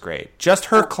her first grade. Just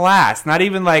her class, not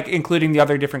even like including the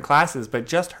other different classes, but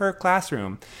just her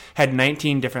classroom had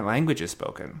 19 different languages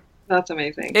spoken. That's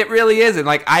amazing. It really is. And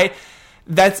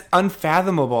that's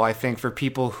unfathomable, I think, for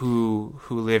people who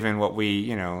live in what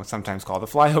we, sometimes call the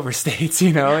flyover states.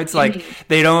 It's like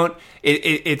they don't.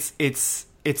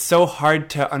 It's so hard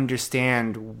to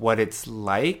understand what it's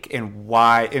like and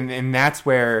why, and that's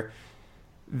where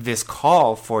this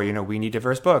call for we need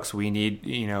diverse books, we need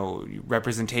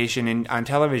representation on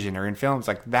television or in films,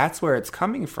 like that's where it's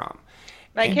coming from.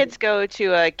 My kids go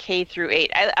to a K through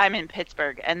 8. I'm in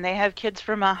Pittsburgh, and they have kids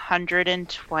from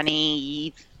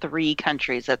 123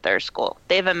 countries at their school.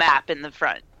 They have a map in the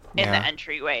front, in the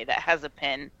entryway, that has a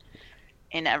pin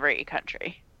in every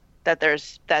country that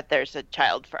there's a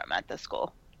child from at the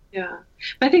school. Yeah.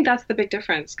 But I think that's the big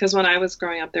difference, because when I was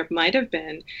growing up, there might have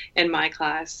been in my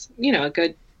class, a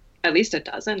good, at least a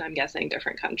dozen, I'm guessing,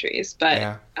 different countries.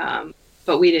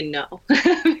 But we didn't know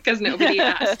because nobody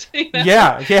asked.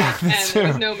 Yeah. And there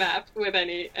was no map with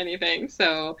anything.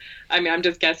 So, I mean, I'm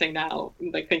just guessing now,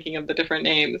 like thinking of the different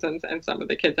names and some of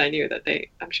the kids I knew that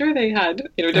I'm sure they had,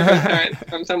 different parents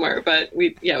from somewhere, but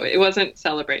it wasn't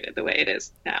celebrated the way it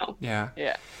is now. Yeah.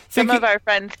 Yeah. Some of our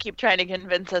friends keep trying to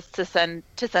convince us to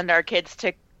send our kids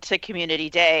to Community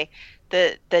Day,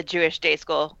 the Jewish day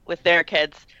school with their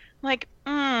kids. I'm like,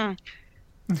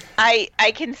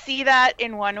 I can see that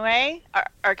in one way.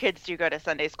 Our kids do go to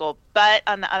Sunday school, but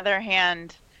on the other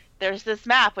hand, there's this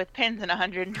map with pins in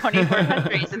 124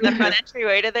 countries in the front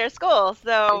entryway to their school.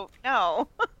 So no.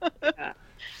 Yeah.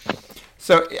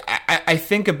 So I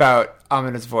think about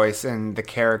Amina's voice and the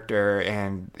character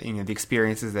and the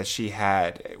experiences that she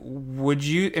had. Would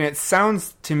you? And it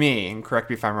sounds to me, and correct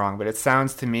me if I'm wrong, but it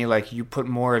sounds to me like you put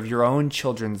more of your own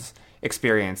children's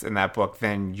experience in that book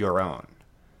than your own.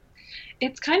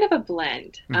 It's kind of a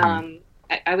blend. Mm-hmm.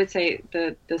 I would say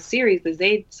the series, the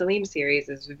Zayd Salim series,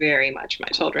 is very much my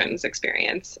children's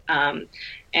experience, and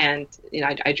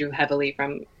I drew heavily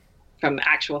from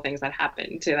actual things that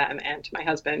happened to them and to my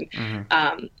husband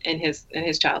in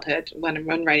his childhood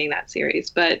when writing that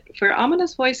series. But for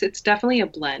Amina's voice, it's definitely a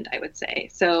blend, I would say.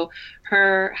 So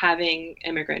her having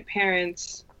immigrant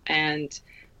parents and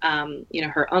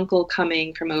her uncle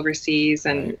coming from overseas,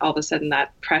 and all of a sudden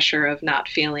that pressure of not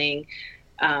feeling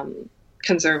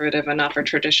conservative enough or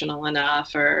traditional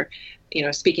enough, or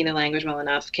speaking the language well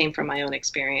enough, came from my own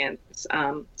experience.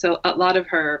 So a lot of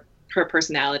her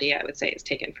personality, I would say, is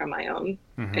taken from my own,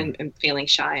 and feeling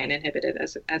shy and inhibited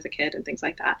as a kid and things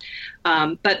like that.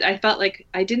 But I felt like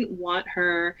I didn't want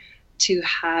her to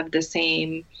have the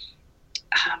same,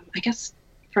 I guess,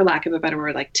 for lack of a better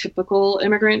word, like typical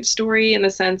immigrant story, in the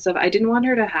sense of I didn't want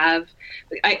her to have.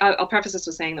 I'll preface this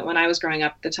with saying that when I was growing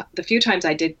up, the few times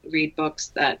I did read books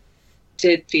that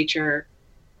did feature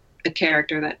a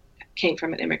character that came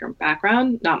from an immigrant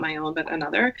background, not my own, but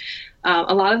another,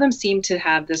 a lot of them seemed to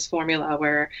have this formula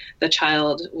where the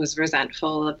child was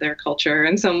resentful of their culture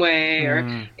in some way,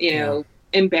 or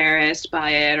embarrassed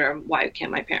by it, or why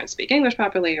can't my parents speak English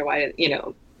properly, or why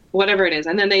whatever it is,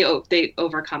 and then they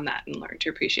overcome that and learn to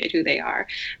appreciate who they are.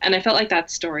 And I felt like that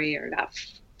story or that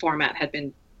format had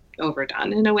been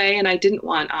overdone in a way, and I didn't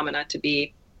want Amina to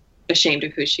be ashamed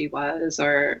of who she was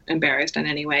or embarrassed in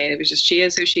any way. It was just, she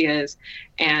is who she is.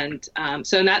 And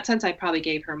so in that sense, I probably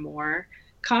gave her more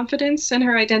confidence in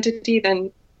her identity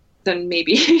than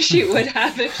maybe she would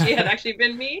have if she had actually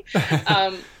been me.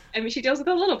 I mean, she deals with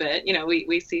it a little bit,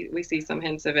 we see some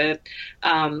hints of it.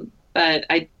 But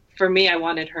for me, I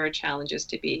wanted her challenges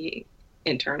to be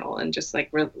internal and just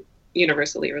like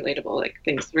universally relatable, like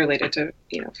things related to,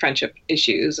 friendship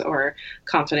issues or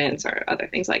confidence or other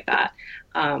things like that.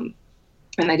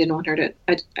 And I didn't want her to,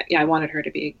 I wanted her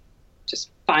to be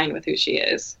just fine with who she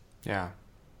is. Yeah.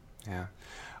 Yeah.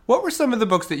 What were some of the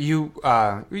books that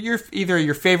either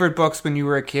your favorite books when you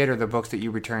were a kid, or the books that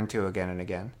you returned to again and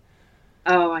again?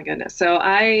 Oh my goodness. So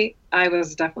I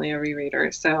was definitely a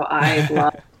rereader. So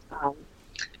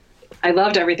I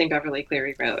loved everything Beverly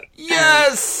Cleary wrote.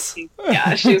 Yes! She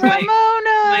was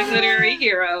my literary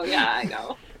hero. Yeah, I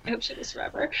know. I hope she lives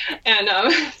forever. And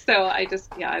so I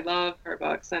love her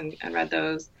books and read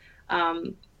those.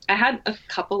 I had a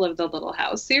couple of the Little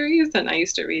House series, and I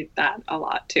used to read that a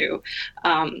lot too.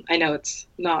 I know it's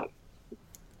not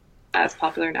as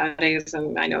popular nowadays,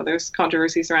 and I know there's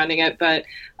controversy surrounding it, but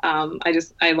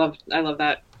I love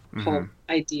that whole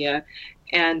idea.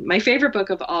 And my favorite book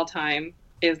of all time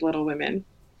is Little Women.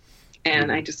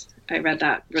 And I read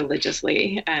that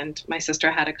religiously, and my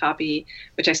sister had a copy,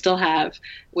 which I still have,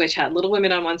 which had Little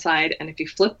Women on one side, and if you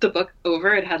flipped the book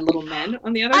over, it had Little Men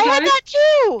on the other side. I had that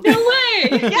too! No way!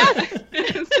 Yes!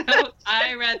 So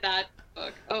I read that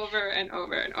book over and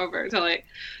over and over until I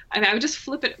would just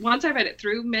flip it. Once I read it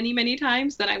through many, many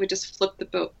times, then I would just flip the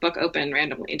book open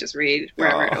randomly and just read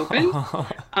wherever it opened.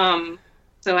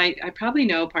 So I probably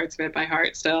know parts of it by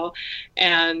heart still.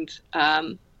 And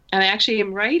I actually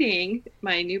am writing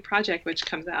my new project, which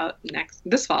comes out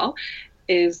this fall,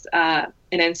 is an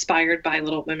inspired by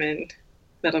Little Women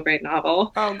middle grade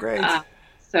novel. Oh, great.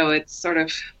 So it's sort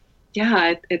of,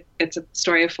 it's a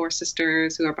story of four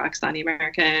sisters who are Pakistani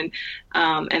American,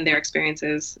 and their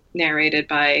experiences narrated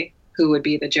by who would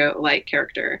be the Joe-like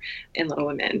character in Little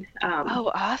Women.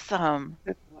 Oh, awesome.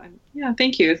 Yeah,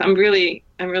 thank you. It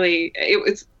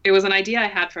was an idea I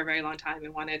had for a very long time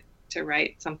and wanted to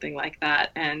write something like that.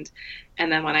 And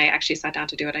then when I actually sat down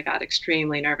to do it, I got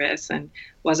extremely nervous and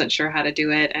wasn't sure how to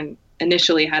do it. And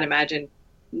initially had imagined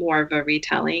more of a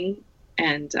retelling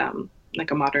and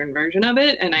like a modern version of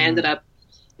it. And I ended up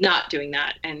not doing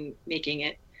that and making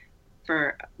it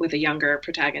with a younger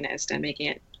protagonist and making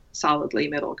it solidly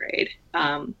middle grade.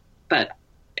 But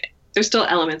there's still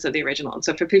elements of the original. And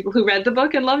so for people who read the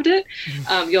book and loved it,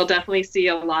 you'll definitely see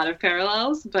a lot of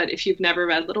parallels. But if you've never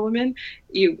read Little Women,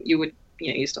 you would,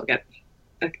 you still get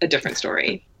a different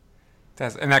story.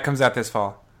 And that comes out this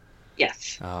fall?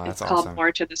 Yes. Oh, that's it's awesome. called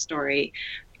More to the Story.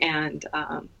 And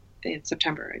in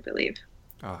September, I believe.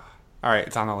 Oh, all right.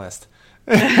 It's on the list.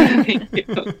 Thank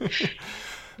you.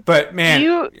 But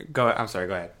man, I'm sorry,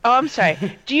 go ahead. Oh, I'm sorry.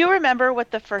 Do you remember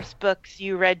what the first books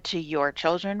you read to your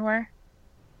children were?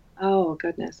 Oh,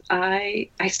 goodness. I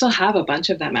still have a bunch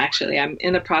of them, actually. I'm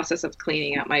in the process of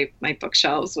cleaning out my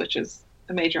bookshelves, which is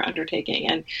a major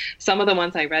undertaking. And some of the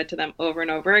ones I read to them over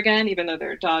and over again, even though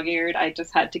they're dog-eared, I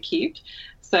just had to keep.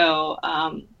 So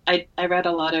I read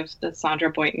a lot of the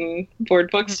Sandra Boynton board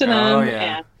books to them. Oh,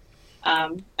 yeah.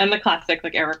 And the classic,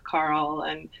 like Eric Carle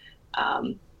and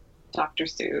Dr.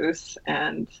 Seuss.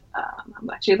 And I'm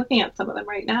actually looking at some of them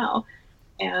right now.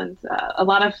 And a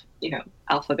lot of,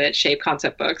 alphabet shape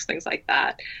concept books, things like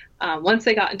that. Once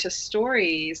they got into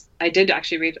stories, I did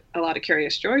actually read a lot of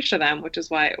Curious George to them, which is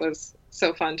why it was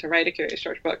so fun to write a Curious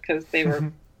George book, because they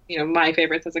were, my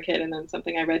favorites as a kid, and then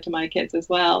something I read to my kids as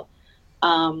well.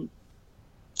 We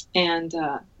read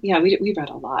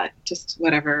a lot, just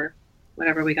whatever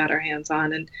we got our hands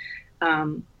on. And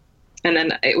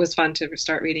then it was fun to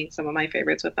start reading some of my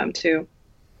favorites with them too,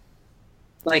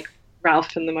 like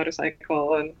Ralph and the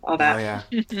Motorcycle and all that. Oh,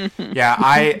 yeah. Yeah,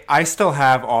 I still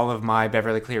have all of my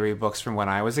Beverly Cleary books from when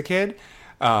I was a kid,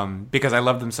 because I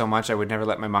loved them so much I would never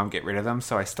let my mom get rid of them,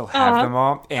 so I still have them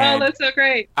all. And that's so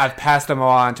great. I've passed them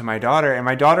all on to my daughter, and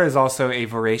my daughter is also a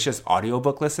voracious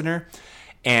audiobook listener,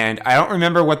 and I don't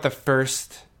remember what the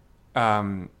first...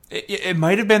 It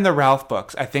might have been the Ralph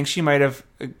books. I think she might have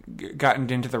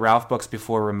gotten into the Ralph books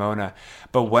before Ramona,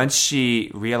 but once she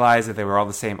realized that they were all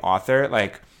the same author,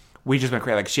 we just went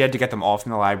crazy. Like, she had to get them all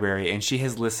from the library, and she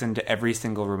has listened to every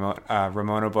single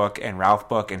Ramona book and Ralph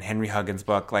book and Henry Huggins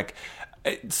book,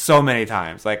 so many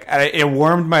times. It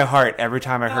warmed my heart every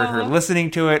time I heard her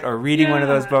listening to it or reading one of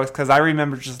those books, because I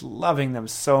remember just loving them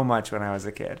so much when I was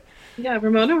a kid. Yeah,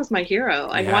 Ramona was my hero.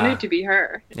 I wanted to be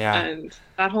her. Yeah. And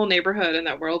that whole neighborhood and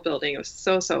that world building was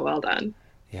so, so well done.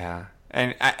 Yeah.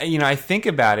 And, I think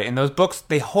about it, and those books,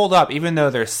 they hold up, even though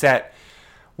they're set...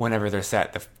 whenever they're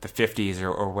set, the 50s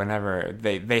or whenever,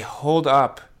 they hold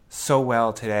up so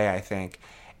well today, I think.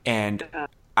 And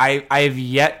I've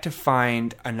yet to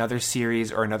find another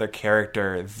series or another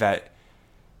character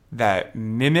that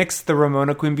mimics the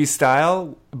Ramona Quimby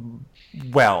style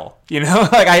well.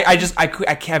 I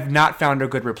have not found a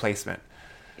good replacement.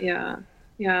 Yeah.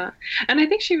 Yeah. And I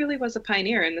think she really was a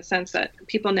pioneer in the sense that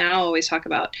people now always talk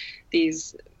about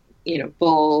these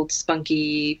bold,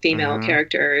 spunky female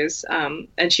characters.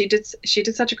 And she did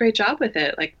such a great job with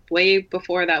it, way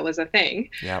before that was a thing.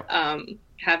 Yeah.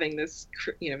 Having this,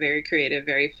 very creative,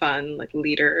 very fun,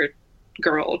 leader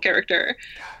girl character.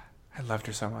 I loved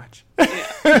her so much. Yeah.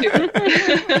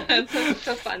 It's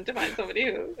so fun to find somebody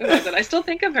who does it. I still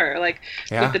think of her,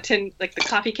 with the tin, the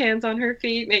coffee cans on her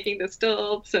feet, making the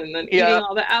stilts, and then eating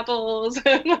all the apples,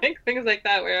 and things like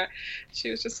that, where she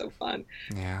was just so fun.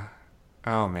 Yeah.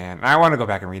 Oh, man. I want to go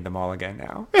back and read them all again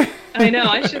now. I know.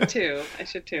 I should, too.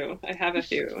 I have a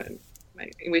few. And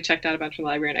we checked out a bunch from the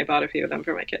library, and I bought a few of them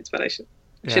for my kids, but I should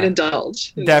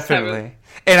indulge. Definitely.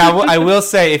 And I will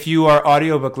say, if you are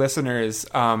audiobook listeners,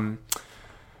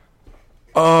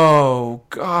 oh,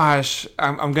 gosh.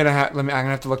 I'm going to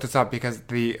have to look this up, because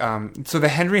so the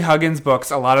Henry Huggins books,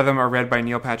 a lot of them are read by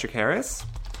Neil Patrick Harris.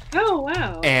 Oh,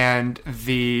 wow. And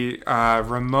the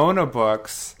Ramona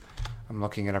books... I'm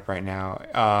looking it up right now.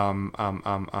 I'm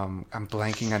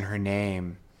blanking on her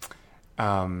name.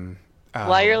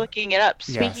 While you're looking it up,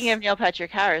 speaking of Neil Patrick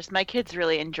Harris, my kids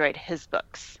really enjoyed his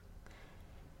books.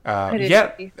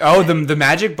 The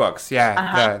Magic books.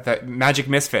 Yeah, the Magic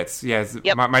Misfits. Yes,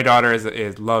 yep. My daughter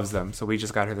loves them, so we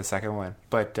just got her the second one.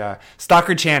 But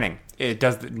Stockard Channing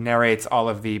narrates all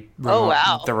of the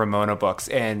Ramona books,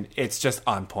 and it's just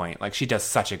on point. She does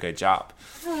such a good job.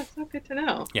 Oh, that's so good to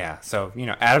know. Yeah, so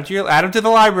add them to the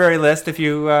library list if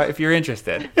you're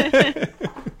interested.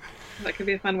 That could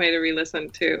be a fun way to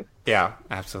re-listen too. Yeah,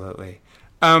 absolutely.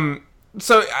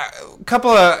 So a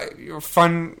couple of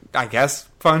fun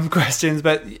questions,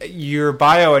 but your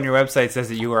bio on your website says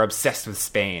that you are obsessed with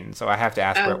Spain. So I have to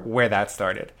ask where that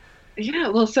started. Yeah,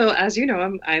 well, so as you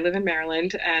know, I live in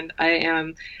Maryland, and I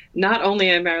am not only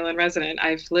a Maryland resident,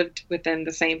 I've lived within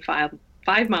the same 5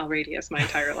 mile radius my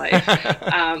entire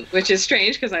life, which is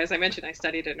strange because, as I mentioned, I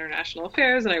studied international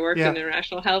affairs and I worked in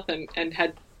international health and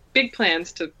had big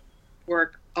plans to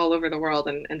work all over the world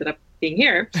and ended up being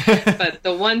here. But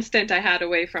the one stint I had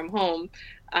away from home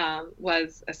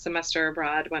was a semester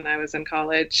abroad when I was in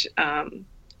college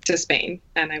to Spain,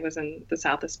 and I was in the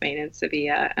south of Spain in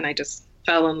Sevilla, and I just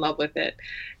fell in love with it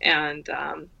and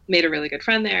made a really good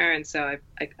friend there. And so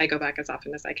I go back as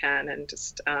often as I can, and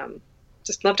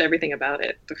just loved everything about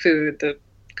it. The food, the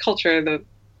culture, the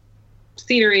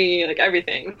scenery, like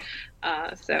everything.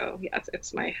 So yeah,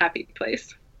 it's my happy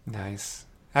place. Nice.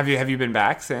 Have you been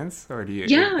back since, or do you?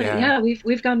 Yeah.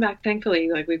 We've gone back, thankfully.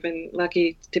 Like, we've been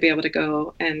lucky to be able to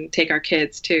go and take our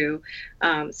kids too.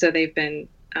 So they've been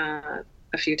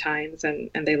a few times, and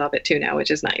they love it too now, which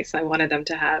is nice. I wanted them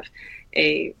to have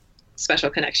a special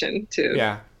connection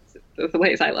to the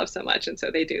ways I love so much, and so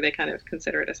they do. They kind of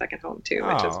consider it a second home too,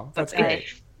 which is that's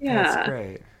great. Yeah,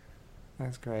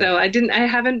 that's great. So I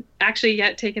haven't actually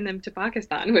yet taken them to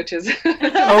Pakistan, which is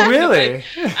oh really?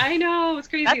 I know, it's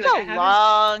crazy. That's a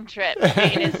long trip.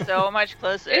 Spain is so much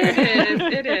closer.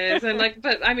 It is, and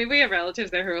but I mean, we have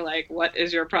relatives there who are like, "What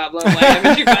is your problem? Why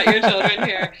haven't you brought your children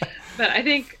here?" But I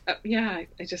think,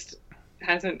 it just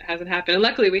hasn't happened. And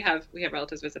luckily, we have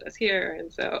relatives visit us here,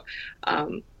 and so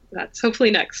that's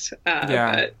hopefully next.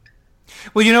 But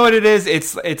well, you know what it is?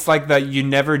 It's like you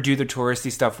never do the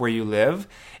touristy stuff where you live,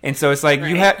 and so it's like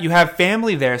you have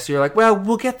family there, so you're like, well,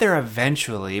 we'll get there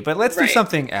eventually, but let's do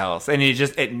something else, and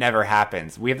it never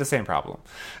happens. We have the same problem.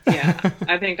 Yeah,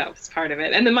 I think that was part of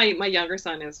it. And then my younger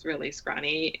son is really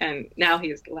scrawny, and now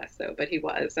he's less so, but he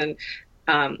was, and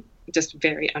just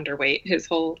very underweight his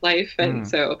whole life, and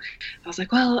so I was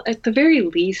like, well, at the very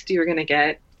least, you're gonna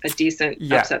get a decent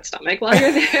upset stomach while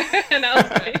you're there. And I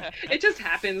was like, it just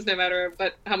happens no matter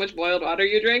how much boiled water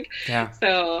you drink. Yeah.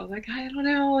 So like, I don't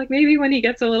know, like maybe when he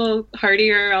gets a little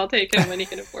heartier, I'll take him when he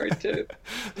can afford to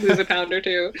lose a pound or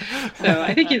two. So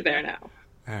I think he's there now.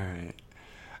 All right.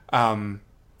 And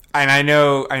I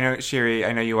know, Shiri,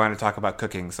 I know you want to talk about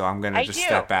cooking, so I'm going to just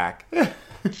step back.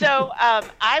 So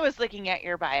I was looking at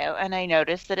your bio, and I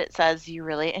noticed that it says you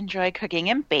really enjoy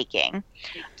cooking and baking.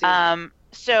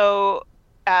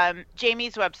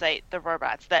 Jamie's website, the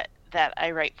Roarbots, that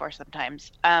I write for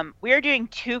sometimes, we are doing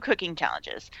 2 cooking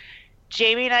challenges.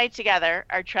 Jamie and I together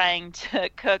are trying to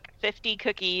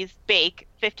bake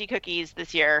 50 cookies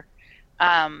this year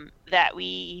that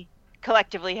we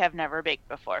collectively have never baked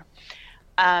before.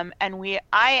 And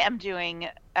I am doing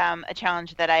a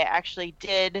challenge that I actually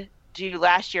did do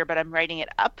last year, but I'm writing it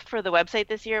up for the website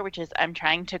this year, which is I'm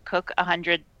trying to cook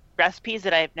 100 recipes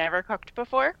that I've never cooked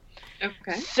before.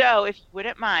 Okay. So if you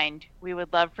wouldn't mind, we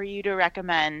would love for you to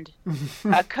recommend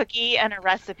a cookie and a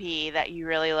recipe that you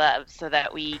really love so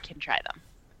that we can try them.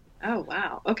 Oh,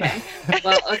 wow. Okay.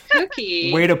 Well, a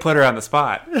cookie. Way to put her on the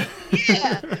spot.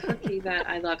 Yeah, a cookie that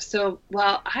I love. So,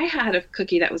 I had a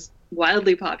cookie that was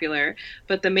wildly popular,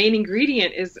 but the main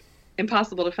ingredient is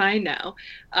impossible to find now.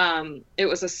 It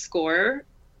was a score,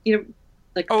 the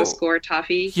score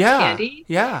toffee candy.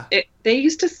 Yeah. They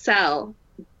used to sell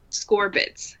score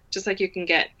bits, just like you can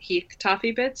get Heath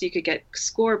toffee bits. You could get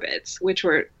score bits, which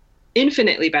were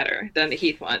infinitely better than the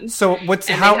Heath ones. So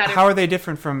how are they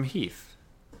different from Heath?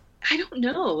 I don't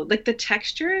know. Like the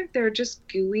texture, they're just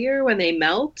gooier when they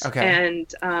melt. Okay.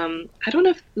 And I don't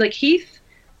know if Heath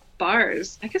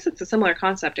bars, I guess it's a similar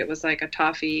concept. It was like a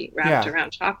toffee wrapped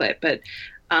around chocolate, but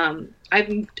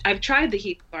I've tried the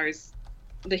Heath bars,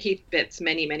 the Heath bits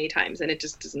many, many times, and it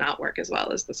just does not work as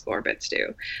well as the score bits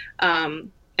do.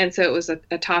 And so it was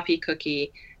a toffee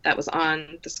cookie that was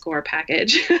on the score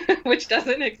package, which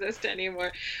doesn't exist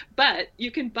anymore. But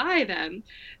you can buy them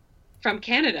from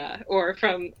Canada or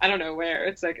from, I don't know where.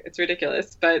 It's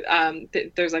ridiculous. But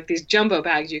there's these jumbo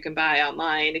bags you can buy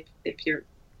online if you're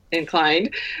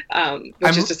inclined,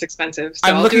 which is just expensive. So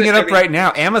I'm looking it up right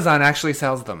now. Amazon actually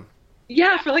sells them.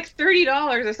 Yeah, for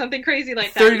 $30 or something crazy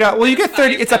like that. $30. Well, you get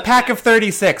 30. It's a pack of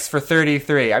 36 for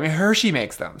 $33. I mean, Hershey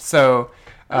makes them. So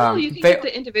you can get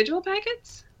the individual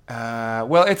packets?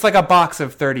 Well, it's like a box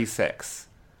of 36.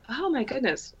 Oh my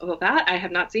goodness! Well, that I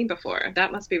have not seen before.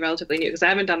 That must be relatively new because I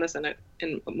haven't done this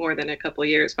in more than a couple of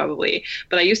years, probably.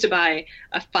 But I used to buy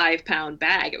a 5-pound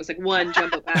bag. It was like one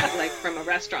jumbo bag, like from a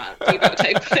restaurant depot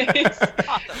type place,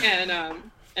 awesome.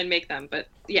 And make them. But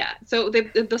yeah, so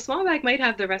the small bag might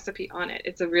have the recipe on it.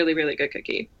 It's a really, really good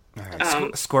cookie. All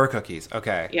right. Score cookies.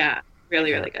 Okay. Yeah,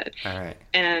 really, really good. All right.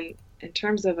 And in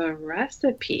terms of a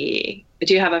recipe,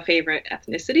 do you have a favorite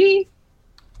ethnicity?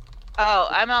 Oh,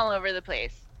 I'm all over the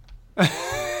place.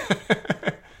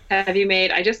 Have you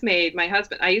made? I just made my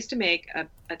husband. I used to make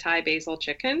a Thai basil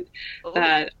chicken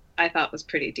that I thought was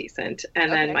pretty decent,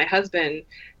 and then my husband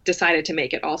decided to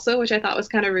make it also, which I thought was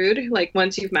kind of rude. Like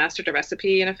once you've mastered a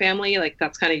recipe in a family, like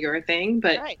that's kind of your thing.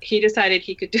 But he decided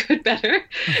he could do it better,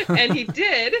 and he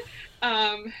did.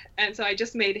 And so I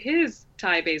just made his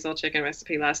Thai basil chicken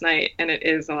recipe last night, and it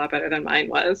is a lot better than mine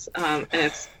was. And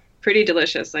it's pretty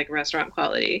delicious, like restaurant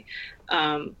quality.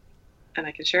 And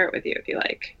I can share it with you if you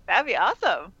like. That'd be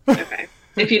awesome. Okay.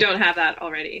 If you don't have that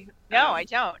already. No, I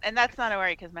don't. And that's not a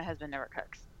worry because my husband never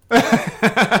cooks.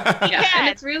 Yeah, and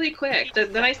it's really quick. The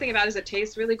nice thing about it is it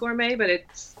tastes really gourmet, but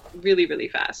it's really, really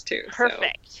fast too.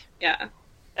 Perfect. So, yeah.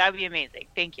 That'd be amazing.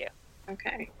 Thank you.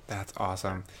 Okay. That's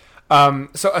awesome.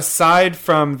 So aside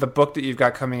from the book that you've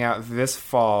got coming out this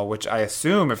fall, which I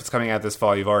assume if it's coming out this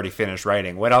fall, you've already finished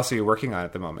writing, what else are you working on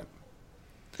at the moment?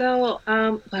 So,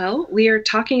 well, we are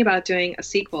talking about doing a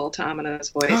sequel to Amina's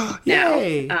Voice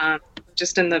now.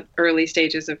 Just in the early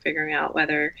stages of figuring out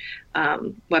whether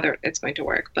it's going to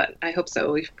work, but I hope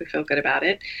so. We feel good about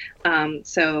it.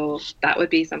 So that would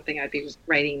be something I'd be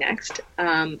writing next.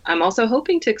 I'm also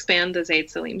hoping to expand the Zaid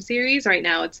Salim series. Right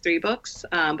now it's 3 books,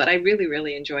 but I really,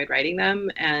 really enjoyed writing them,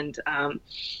 and I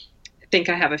think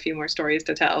I have a few more stories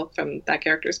to tell from that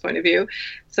character's point of view.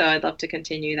 So I'd love to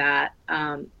continue that.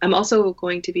 I'm also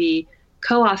going to be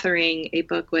co-authoring a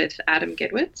book with Adam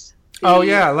Gidwitz. Oh,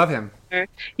 yeah, I love him.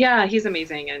 Yeah, he's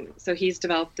amazing. And so he's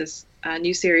developed this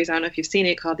new series, I don't know if you've seen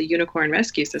it, called the Unicorn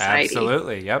Rescue Society.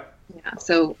 Absolutely, yep. Yeah,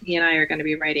 so he and I are going to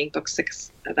be writing book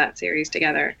 6 of that series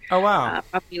together. Oh, wow.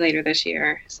 Probably later this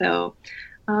year. So,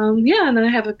 yeah, and then I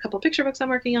have a couple picture books I'm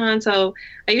working on. So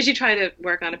I usually try to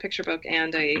work on a picture book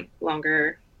and a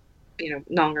longer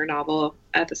novel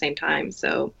at the same time.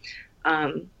 So,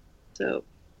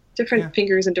 different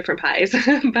fingers and different pies,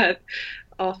 but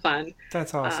all fun.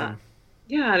 That's awesome.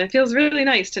 Yeah, and it feels really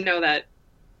nice to know that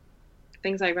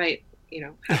things I write,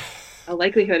 have a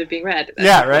likelihood of being read.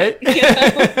 Yeah, right? Which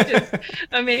is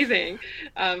amazing.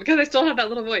 Because I still have that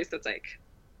little voice that's like,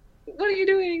 what are you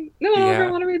doing? No, I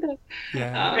don't want to read this.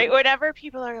 Yeah. Right. Whenever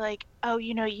people are like, oh,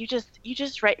 you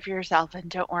just write for yourself and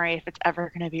don't worry if it's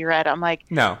ever going to be read. I'm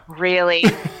like, no. Really?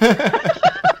 Yeah,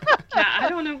 I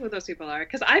don't know who those people are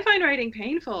because I find writing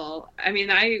painful. I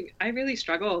mean, I really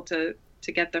struggle to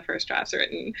get the first drafts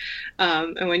written.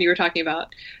 And when you were talking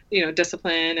about,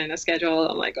 discipline and a schedule,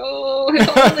 I'm like, oh,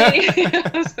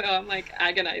 if only. So I'm like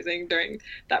agonizing during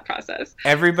that process.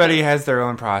 Everybody has their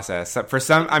own process. For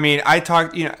some, I mean, I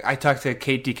talked to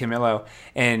Kate DiCamillo,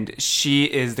 and she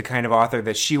is the kind of author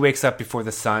that she wakes up before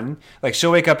the sun. Like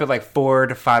she'll wake up at like 4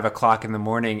 to 5 o'clock in the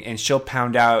morning, and she'll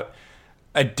pound out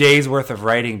a day's worth of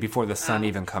writing before the sun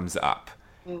even comes up.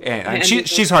 And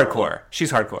she's hardcore.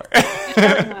 She's hardcore.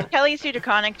 Kelly Sue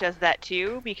DeConnick does that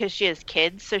too because she has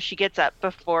kids, so she gets up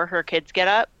before her kids get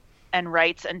up and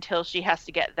writes until she has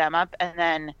to get them up, and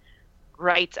then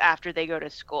writes after they go to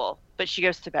school. But she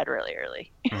goes to bed really early.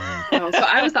 So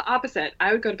I was the opposite.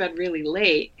 I would go to bed really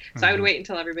late. So I would wait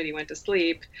until everybody went to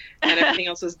sleep and everything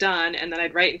else was done, and then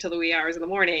I'd write until the wee hours of the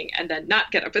morning and then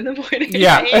not get up in the morning.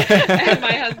 Yeah. And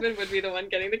my husband would be the one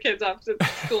getting the kids off to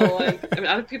school. And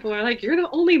other people are like, you're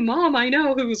the only mom I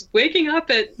know who's waking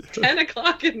up at 10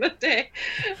 o'clock in the day.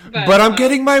 But I'm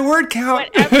getting my word count.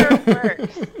 Whatever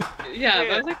works. Yeah,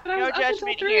 but I was like, but I was No up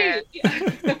judgment until 3.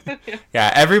 here.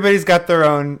 Yeah, everybody's got their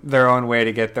own way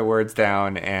to get the words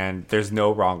down, and there's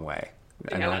no wrong way.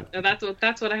 Yeah,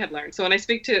 that's what I have learned. So when I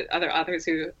speak to other authors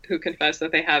who confess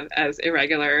that they have as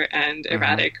irregular and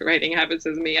erratic writing habits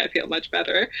as me, I feel much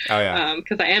better. Oh yeah,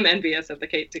 because I am envious of the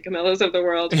Kate DiCamillos of the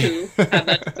world who have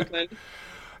that discipline.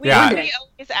 We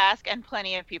always ask, and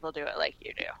plenty of people do it like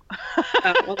you do.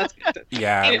 Well, that's good.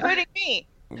 Yeah, including me.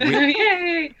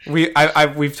 Yay!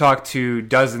 We've talked to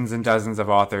dozens and dozens of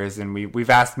authors, and we've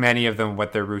asked many of them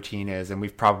what their routine is, and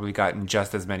we've probably gotten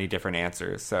just as many different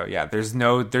answers. So yeah, there's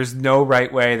no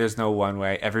right way, there's no one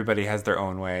way. Everybody has their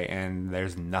own way, and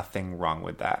there's nothing wrong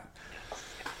with that.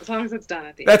 As long as it's done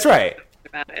at the That's end. right.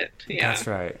 About it. Yeah. That's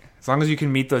right. As long as you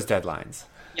can meet those deadlines.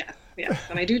 Yes,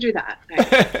 and I do that. I'm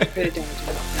good at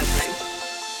deadlines.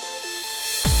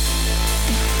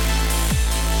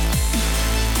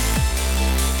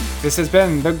 This has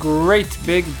been the Great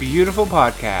Big Beautiful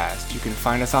Podcast. You can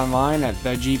find us online at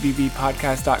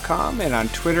thegbppodcast.com and on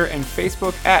Twitter and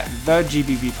Facebook at the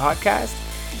GBB Podcast.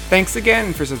 Thanks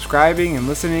again for subscribing and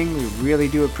listening. We really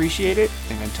do appreciate it.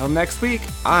 And until next week,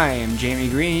 I am Jamie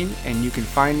Green, and you can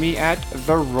find me at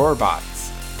The Roarbots.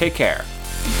 Take care.